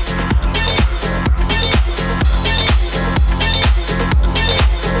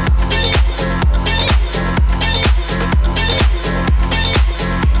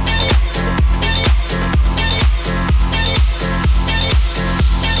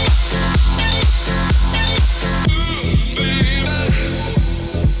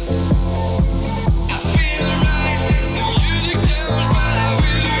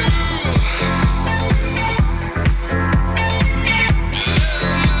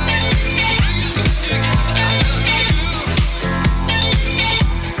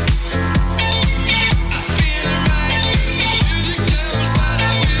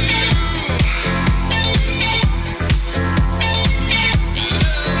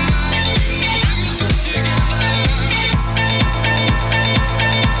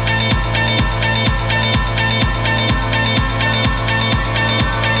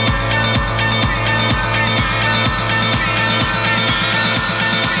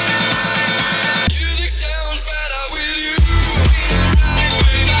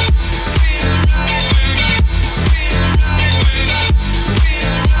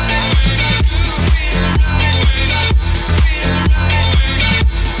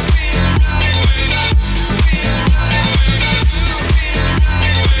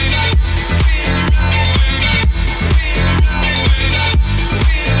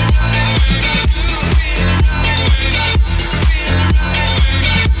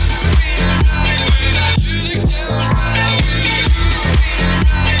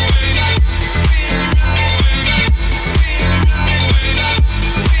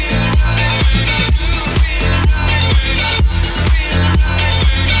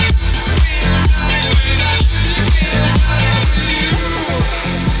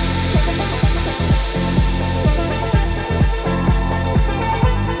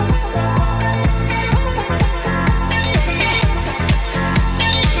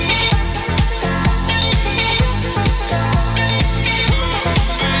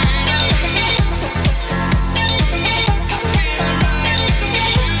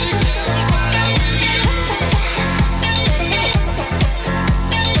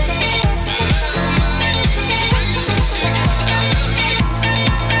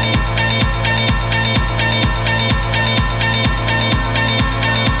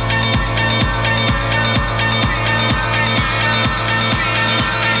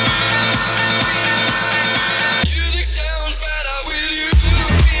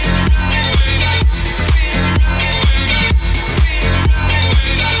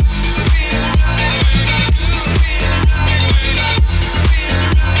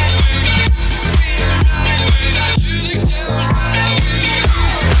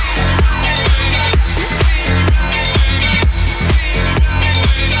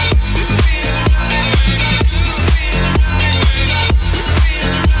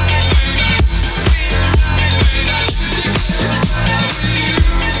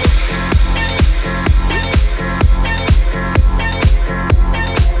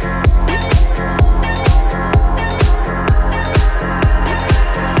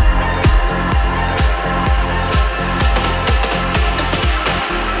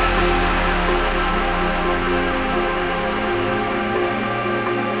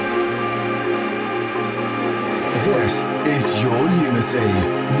 This is Your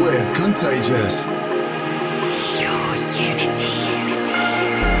Unity with Contagious. Your unity.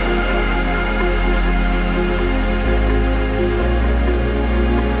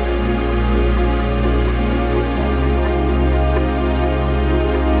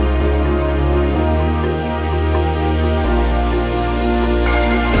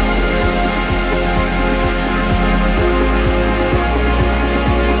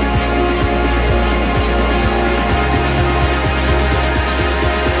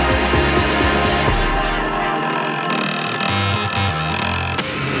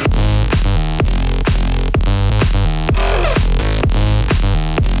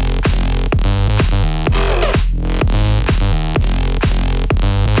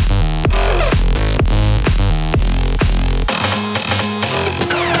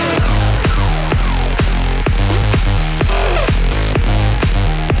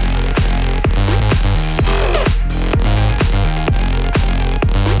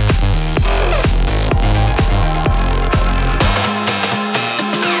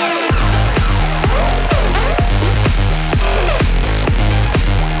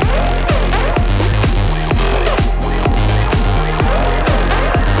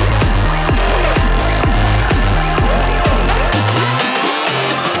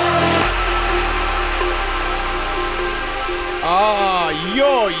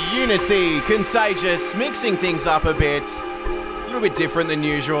 Your Unity, Contagious, mixing things up a bit. A little bit different than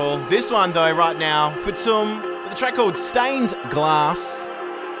usual. This one, though, right now, Fatum, with a track called Stained Glass.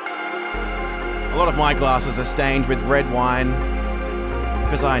 A lot of my glasses are stained with red wine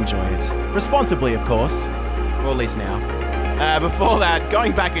because I enjoy it. Responsibly, of course. Or at least now. Before that,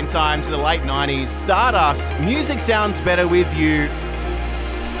 going back in time to the late 90s, Stardust, Music Sounds Better With You.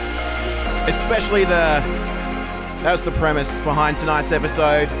 Especially that was the premise behind tonight's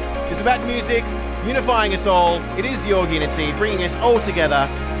episode. It's about music, unifying us all. It is your unity, bringing us all together.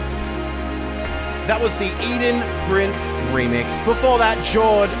 That was the Eden Prince remix. Before that,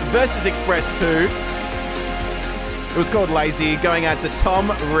 JORD versus Express 2. It was called Lazy, going out to Tom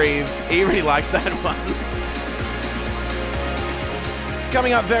Reeve. He really likes that one.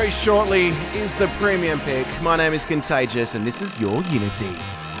 Coming up very shortly is the premium pick. My name is Contagious, and this is your unity.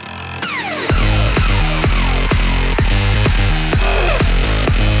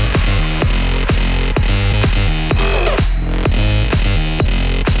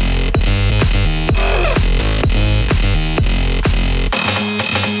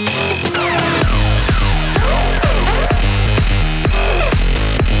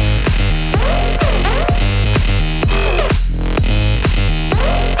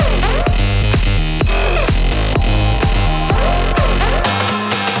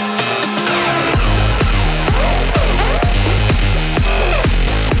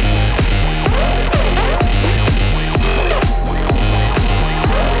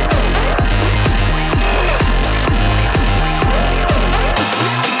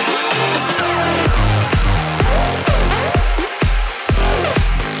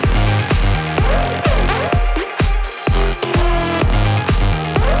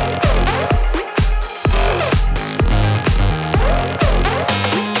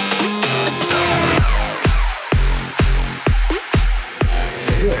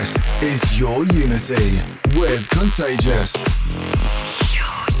 With Contagious.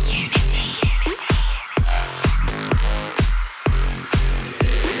 Your unity.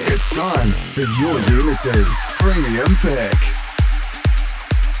 It's time for your Unity Premium Pick.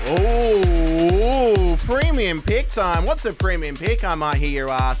 Oh, premium pick time. What's a premium pick, I might hear you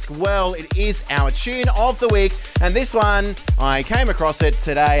ask? Well, it is our tune of the week, and this one, I came across it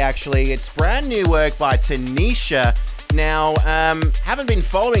today actually. It's brand new work by Tenisha. Now, haven't been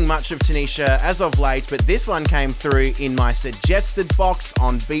following much of Tenisha as of late, but this one came through in my suggested box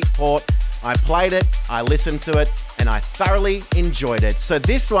on Beatport. I played it, I listened to it, and I thoroughly enjoyed it. So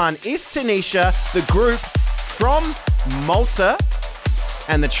this one is Tenisha, the group from Malta,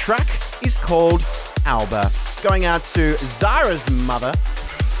 and the track is called Alba. Going out to Zara's mother.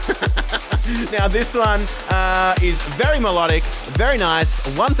 Now this one is very melodic, very nice,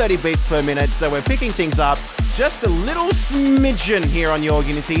 130 beats per minute, so we're picking things up just a little smidgen here on Your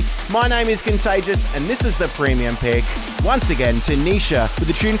Unity. My name is Contagious, and this is the premium pick. Once again, Tenisha with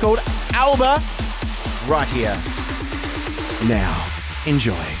a tune called Alba, right here. Now,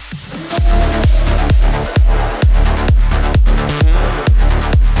 enjoy.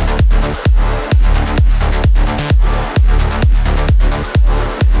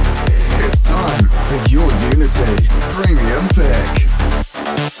 It's time for Your Unity Premium Pick.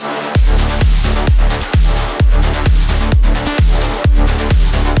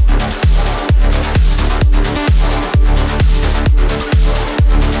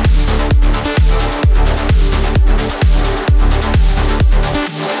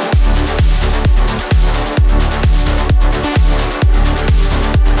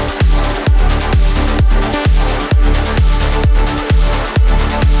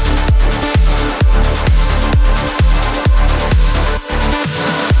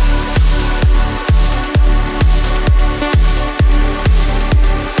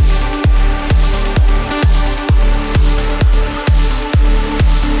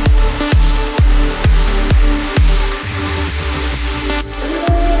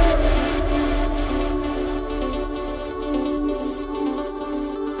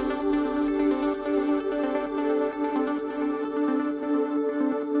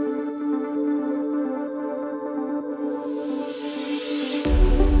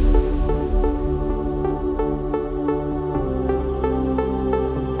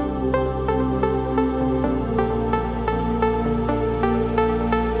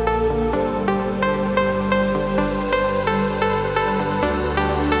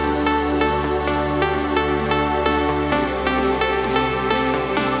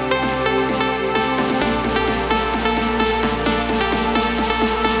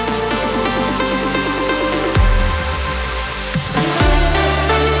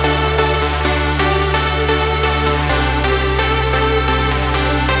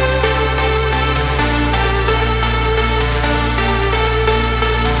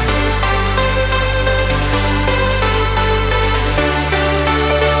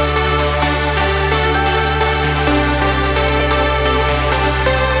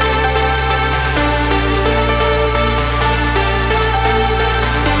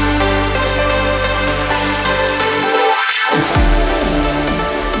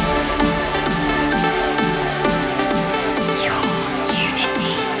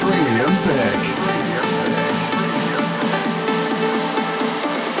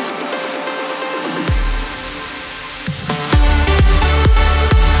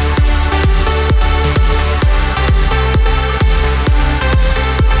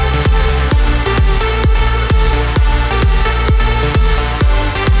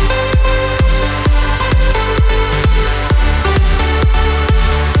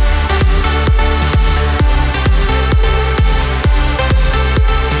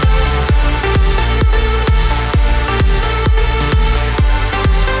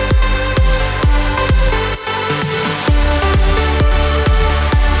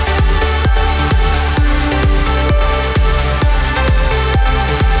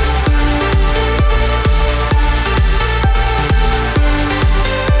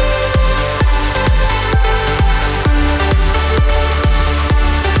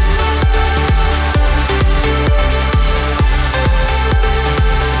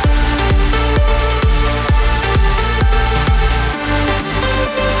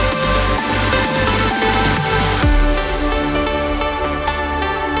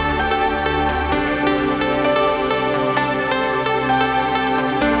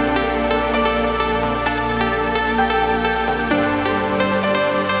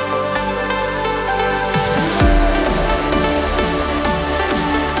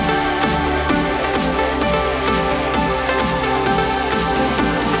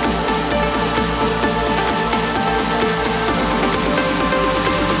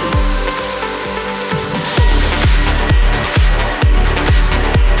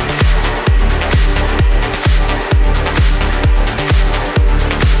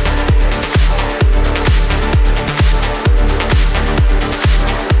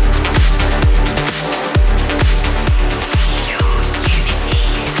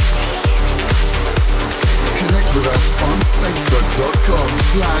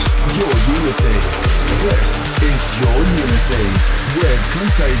 /YourUnity. This is Your Unity with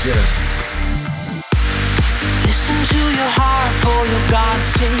Contagious. Listen to your heart for your God's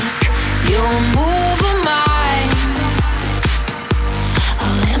sake. You'll move a mind.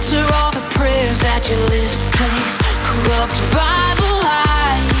 I'll answer all the prayers that your lips place. Corrupt Bible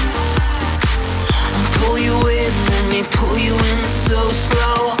lies. I'll pull you in, let me pull you in so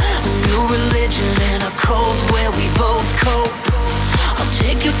slow. A new religion and a cult where we both cope. I'll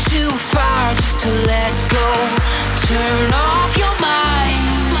take you too far just to let go. Turn off your mind.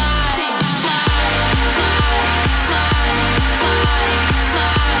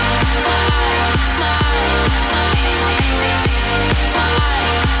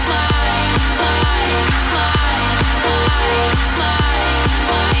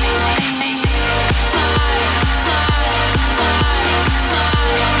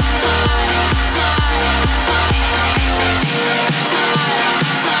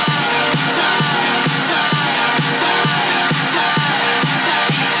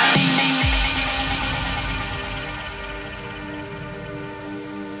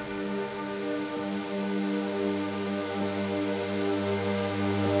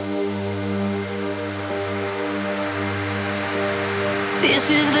 This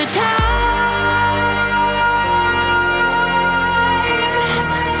is the time.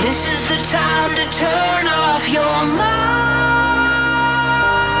 This is the time to turn off your mind.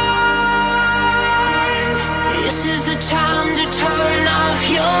 This is the time to turn off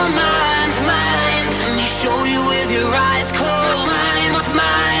your mind. Let me show you with your eyes closed.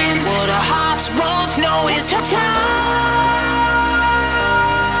 Mind. What our hearts both know is the time.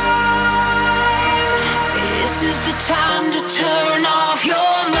 This is the time to turn off your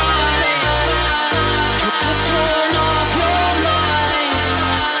mind. Turn off your mind.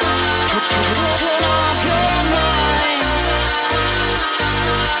 Turn off your mind.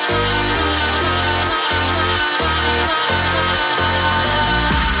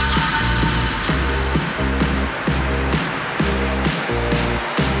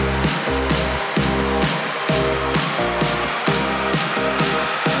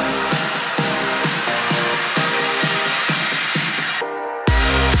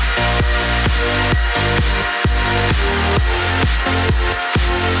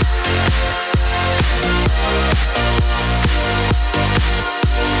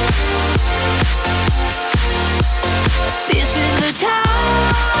 This is the time.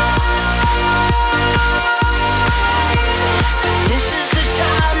 This is the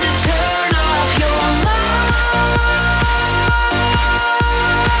time to turn off your mind.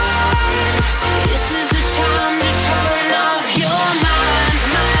 This is the time to turn off your mind.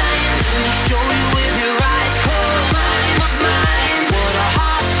 Let me show you with your eyes closed. Mind. What our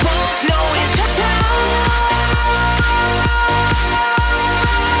hearts both know is the time.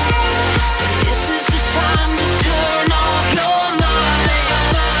 This is the time to turn off your mind.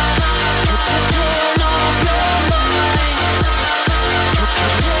 Turn off your mind.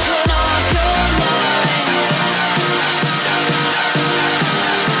 Turn off your mind.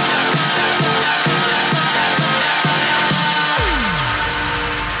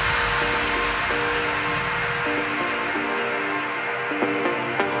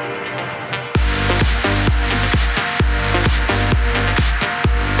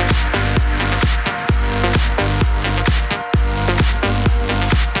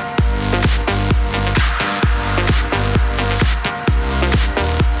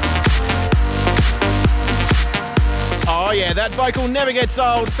 Oh yeah, that vocal never gets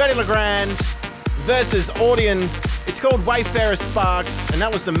old. Fedde Legrand versus Audien. It's called Wayfarer Sparks, and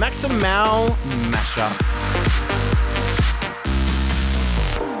that was the Maxim Mal mashup.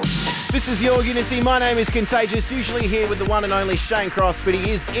 This is Your Unity. My name is Contagious, usually here with the one and only Shane Cross, but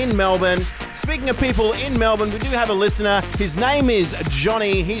he is in Melbourne. Speaking of people in Melbourne, we do have a listener. His name is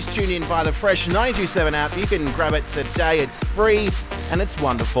Johnny. He's tuned in via the Fresh 92.7 app. You can grab it today. It's free and it's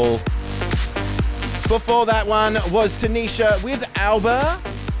wonderful. Before that one was Tenisha with Alba,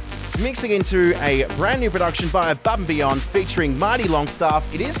 mixing into a brand new production by Above and Beyond featuring Marty Longstaff.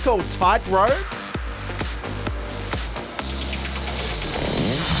 It is called Tightrope.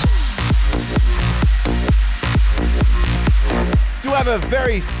 Do have a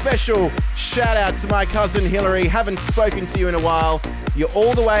very special shout out to my cousin Hillary. Haven't spoken to you in a while. You're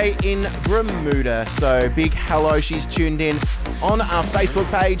all the way in Bermuda, so big hello. She's tuned in on our Facebook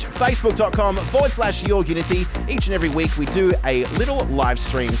page, facebook.com/YourUnity. Each and every week we do a little live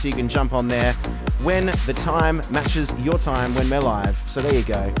stream, so you can jump on there when the time matches your time when we're live. So there you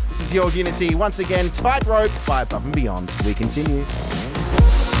go. This is Your Unity. Once again, Tightrope by Above and Beyond. We continue.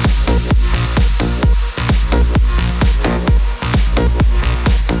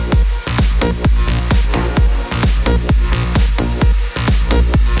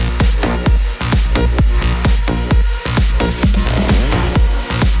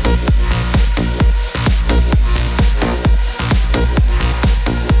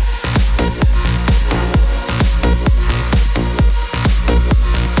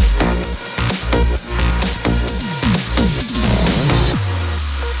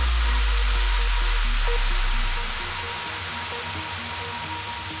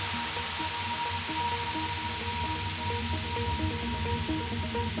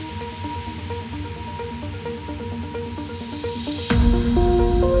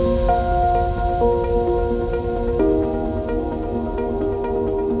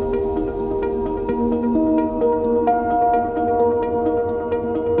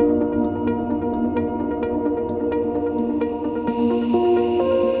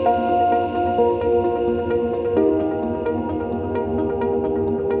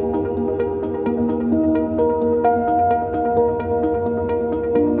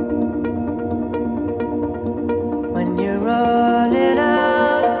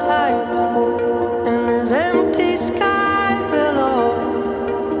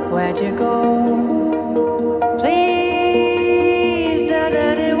 Where'd you go? Please, does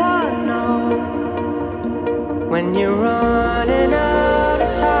anyone know? When you're running out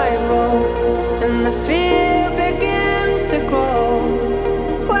of tightrope and the fear begins to grow,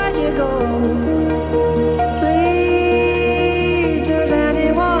 where'd you go? Please, does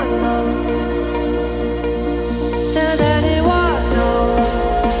anyone know? Does anyone know?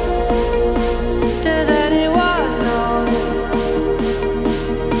 Does anyone know?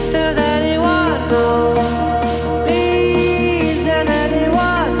 Does anyone know? Please, does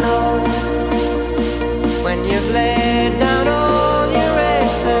anyone know? When you've laid down all your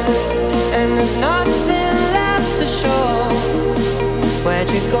races and there's nothing left to show, where'd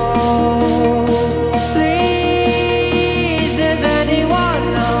you go? Please, does anyone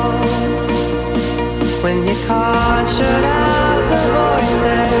know? When you can't shut out the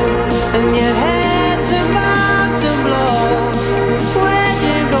voices and your head's about to blow, where'd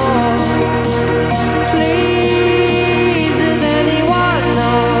you go? Please, does anyone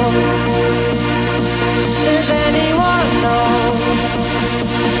know? Does anyone know?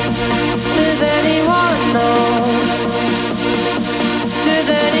 Does anyone know? Does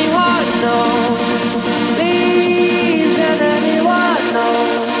anyone know? Please, does anyone know?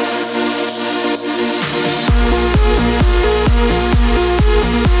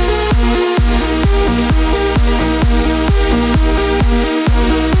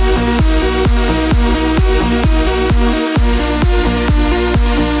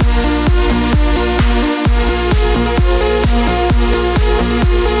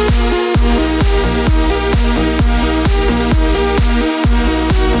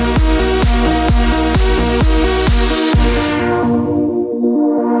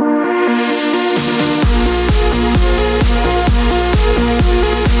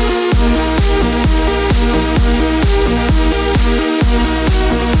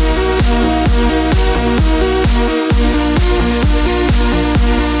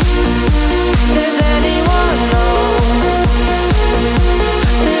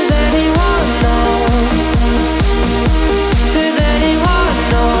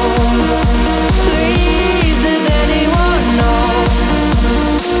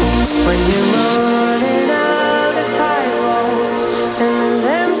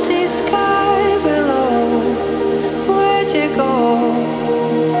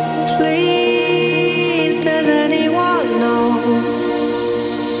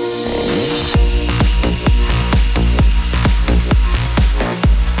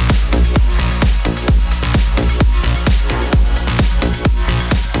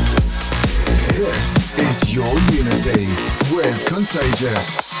 Contagious.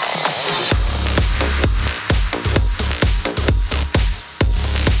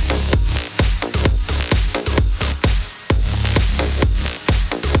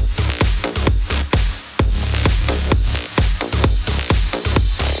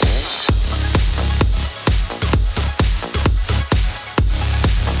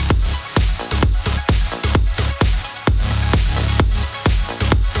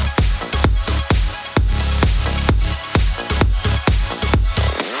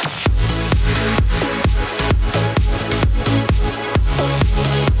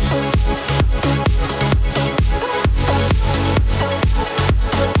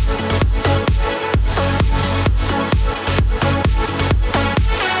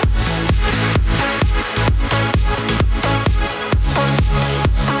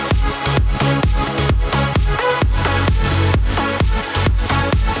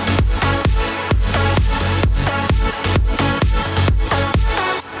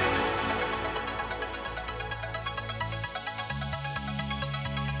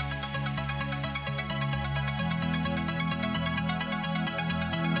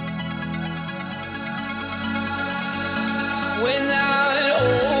 When that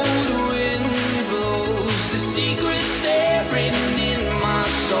old wind blows, the secret staring in my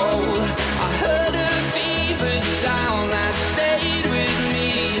soul, I heard a fevered sound that stayed with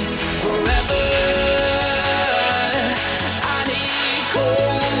me forever. And it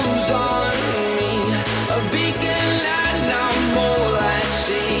calls on me, a beacon light now more at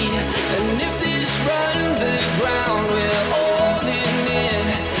sea. And if this runs aground, we're all in it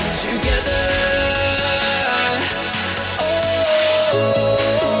together. Oh,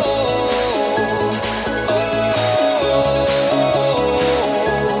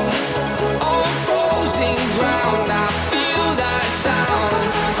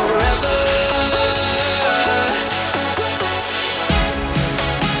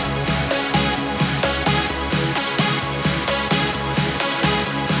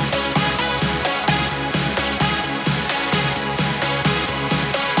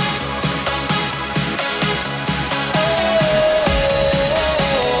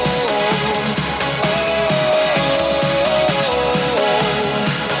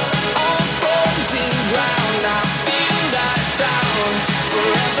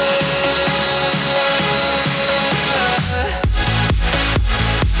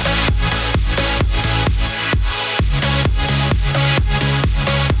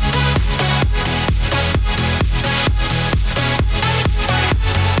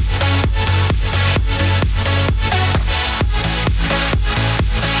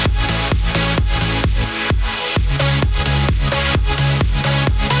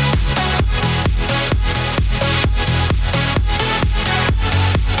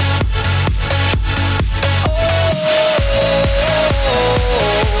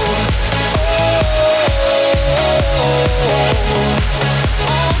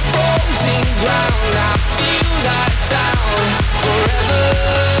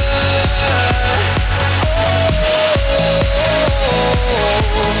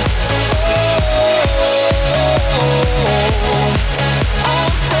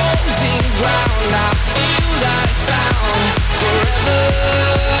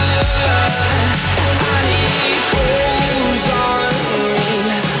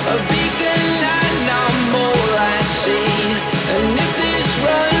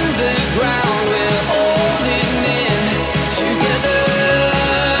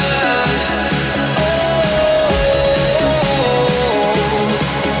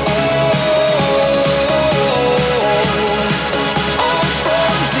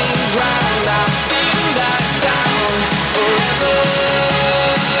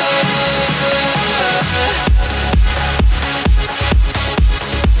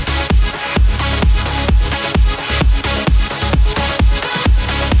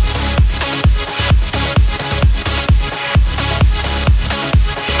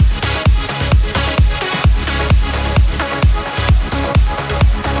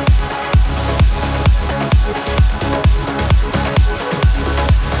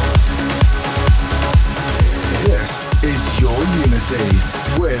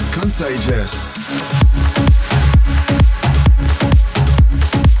 with Contagious.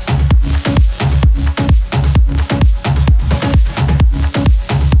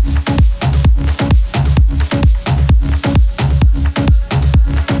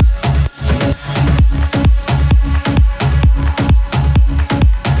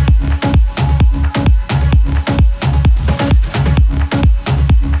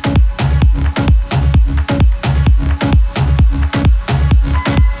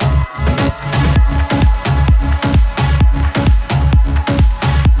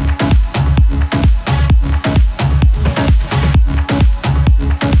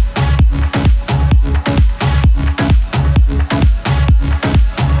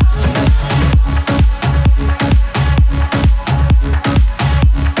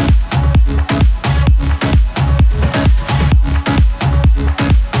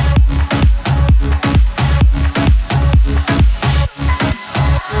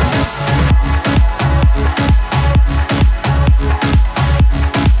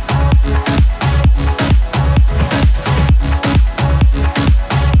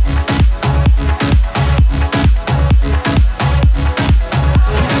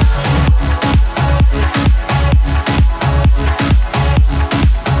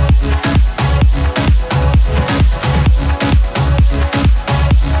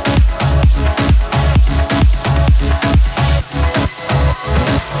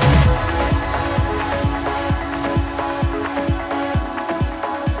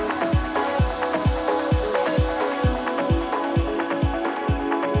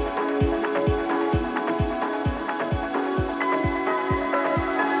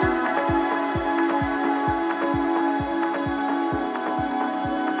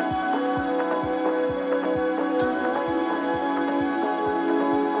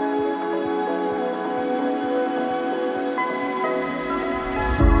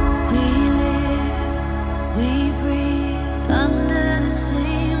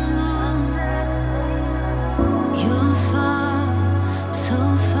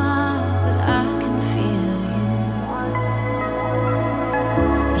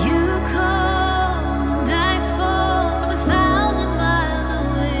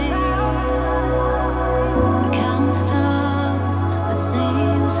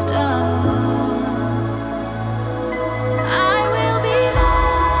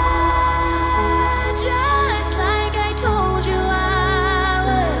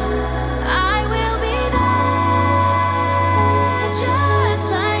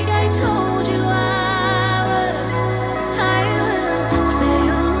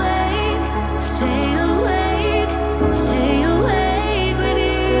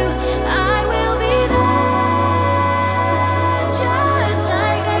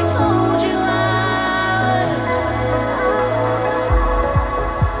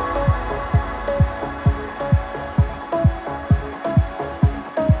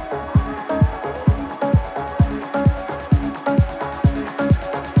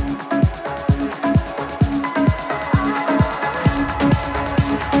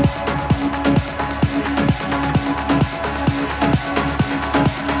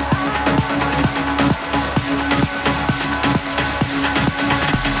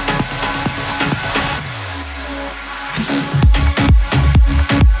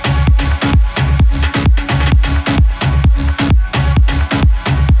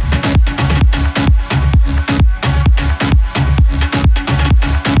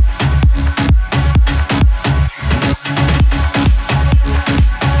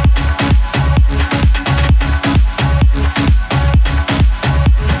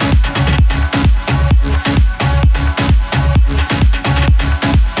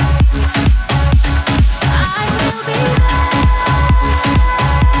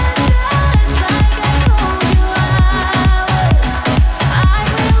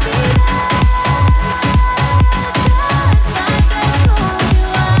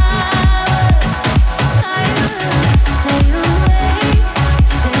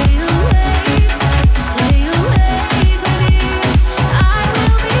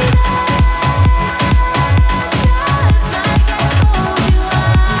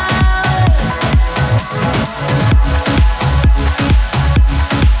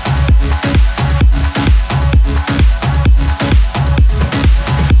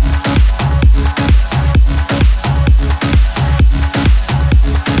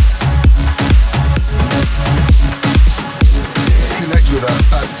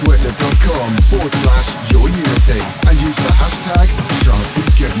 Unity and use the hashtag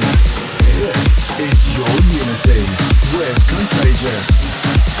 #TransForgiveness. This is Your Unity with Contagious.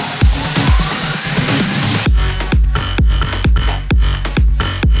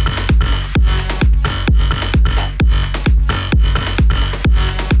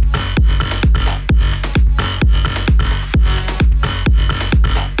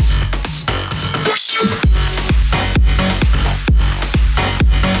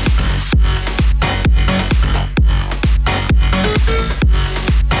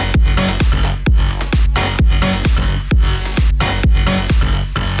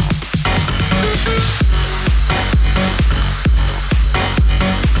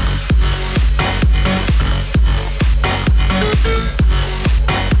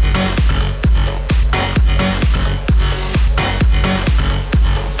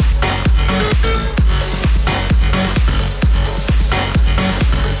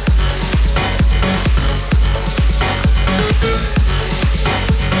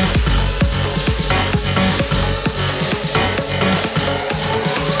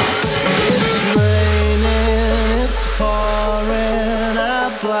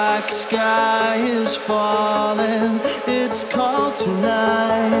 black sky is falling. It's cold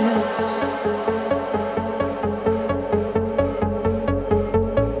tonight.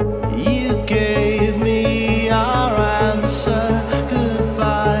 You gave me your answer.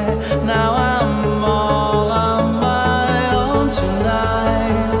 Goodbye. Now I'm all on my own tonight.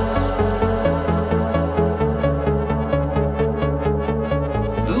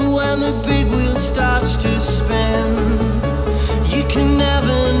 When the big wheel starts to spin, you can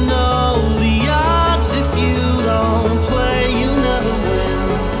never know the odds. If you don't play, you never win.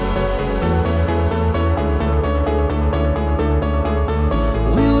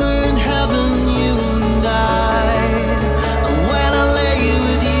 We were in heaven, you and I. And when I lay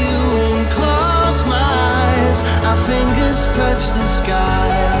with you and close my eyes, our fingers touch the sky.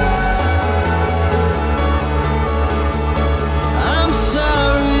 I'm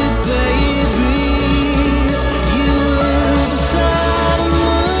sorry, baby. You were the sun and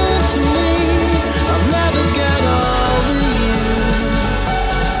moon to me. I'll never get over you.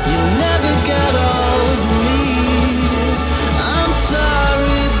 You'll never get over me. I'm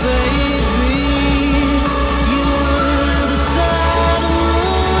sorry, baby. You were the sun and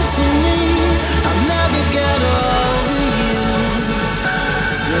moon to me. I'll never get over you.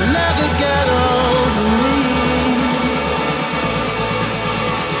 You'll never get over me.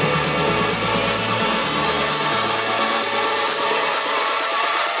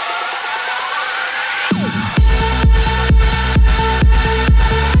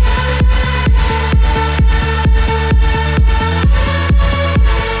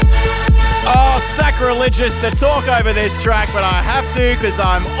 Oh, sacrilegious to talk over this track, but I have to because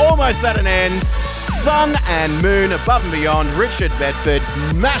I'm almost at an end. Sun and Moon, Above and Beyond, Richard Bedford,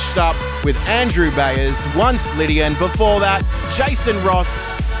 mashed up with Andrew Bayers, once Lydian. Before that, Jason Ross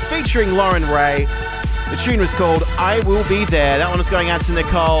featuring Lauren Ray. The tune was called I Will Be There. That one is going out to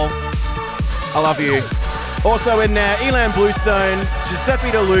Nicole. I love you. Also in there, Elan Bluestone, Giuseppe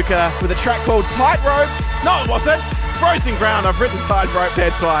De Luca with a track called Tightrope. No, it wasn't. Frozen Ground. I've written Tightrope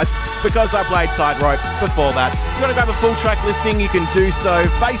there twice because I played Tightrope before that. If you want to grab a full track listing, you can do so.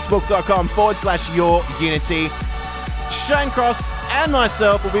 Facebook.com/YourUnity. Shane Cross and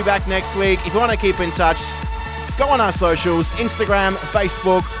myself will be back next week. If you want to keep in touch, go on our socials, Instagram,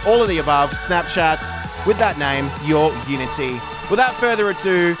 Facebook, all of the above, Snapchat, with that name, Your Unity. Without further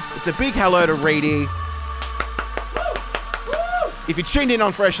ado, it's a big hello to Reedy. If you tuned in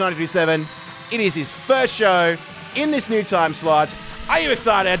on Fresh 92.7, it is his first show in this new time slot. Are you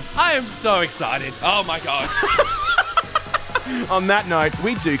excited? I am so excited. Oh my God. On that note,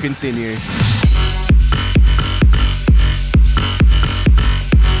 we do continue.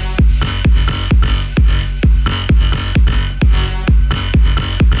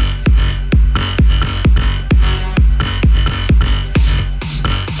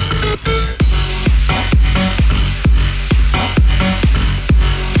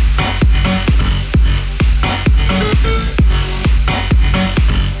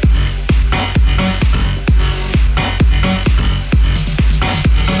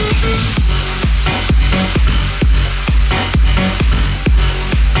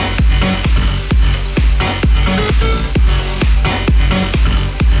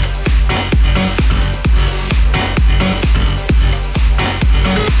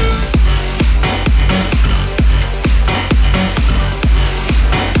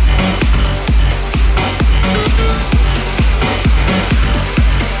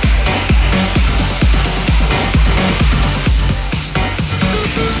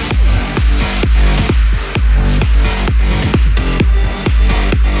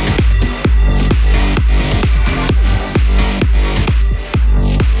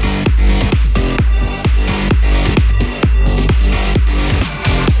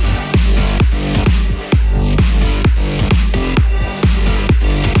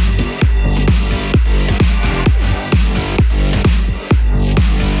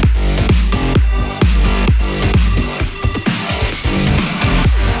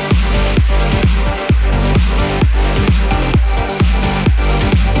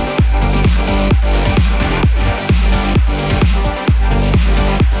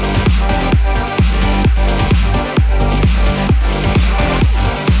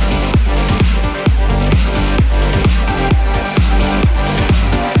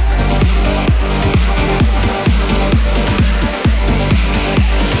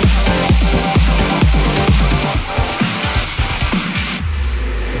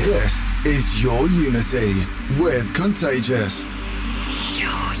 Your Unity with Contagious.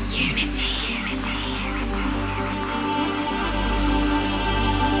 Your Unity.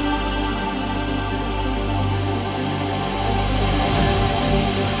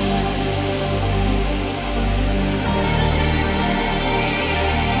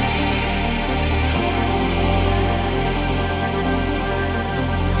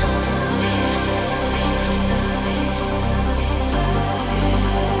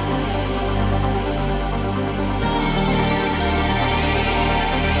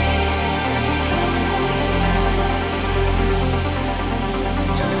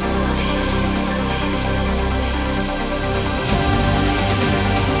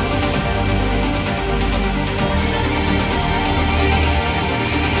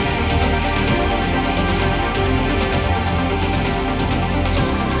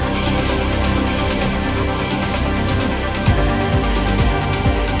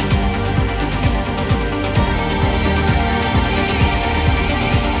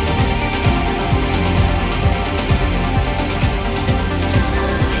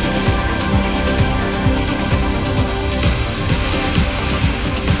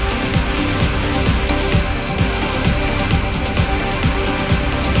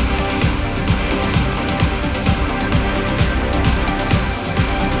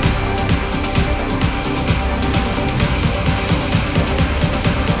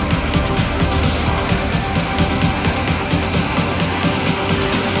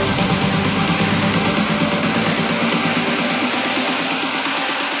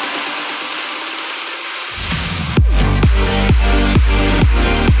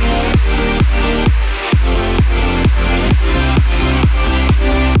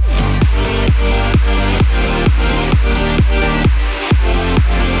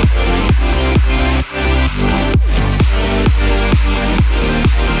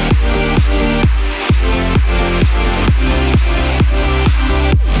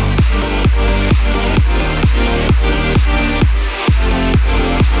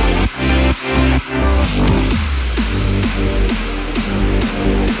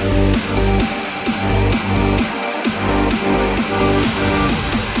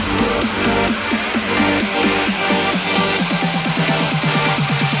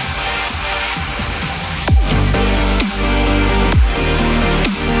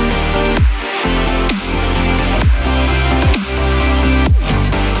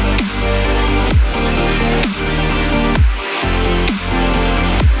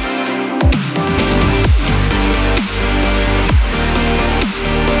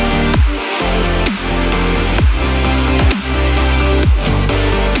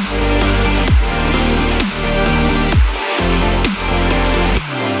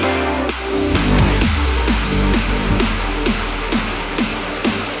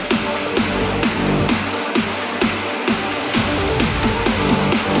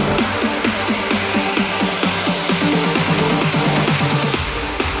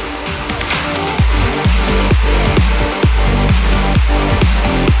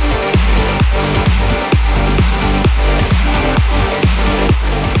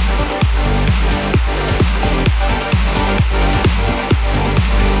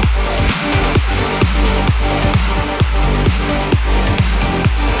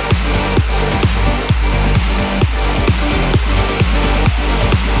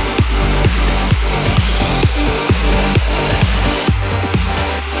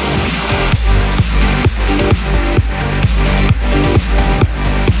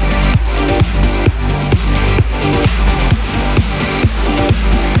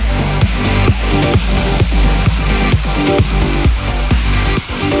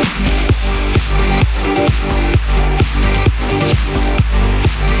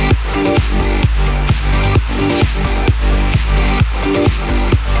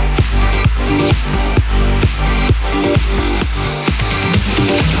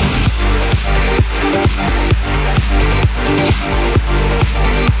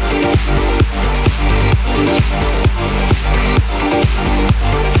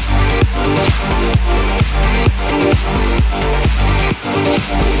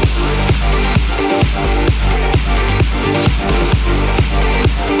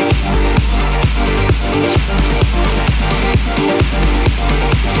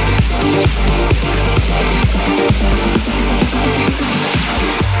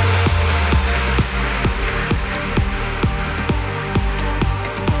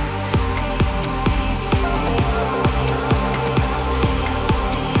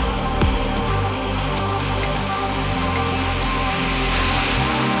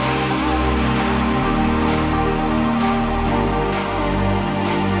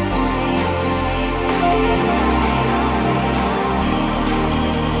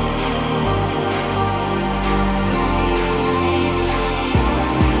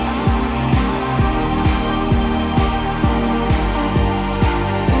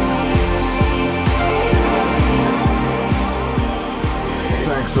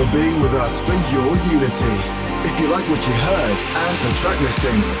 Thanks for being with us for Your Unity. If you like what you heard and the track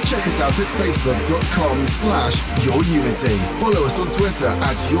listings, check us out at facebook.com/YourUnity. Follow us on Twitter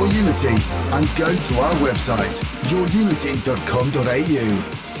 @YourUnity and go to our website,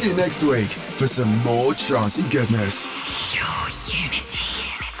 yourunity.com.au. See you next week for some more trancey goodness.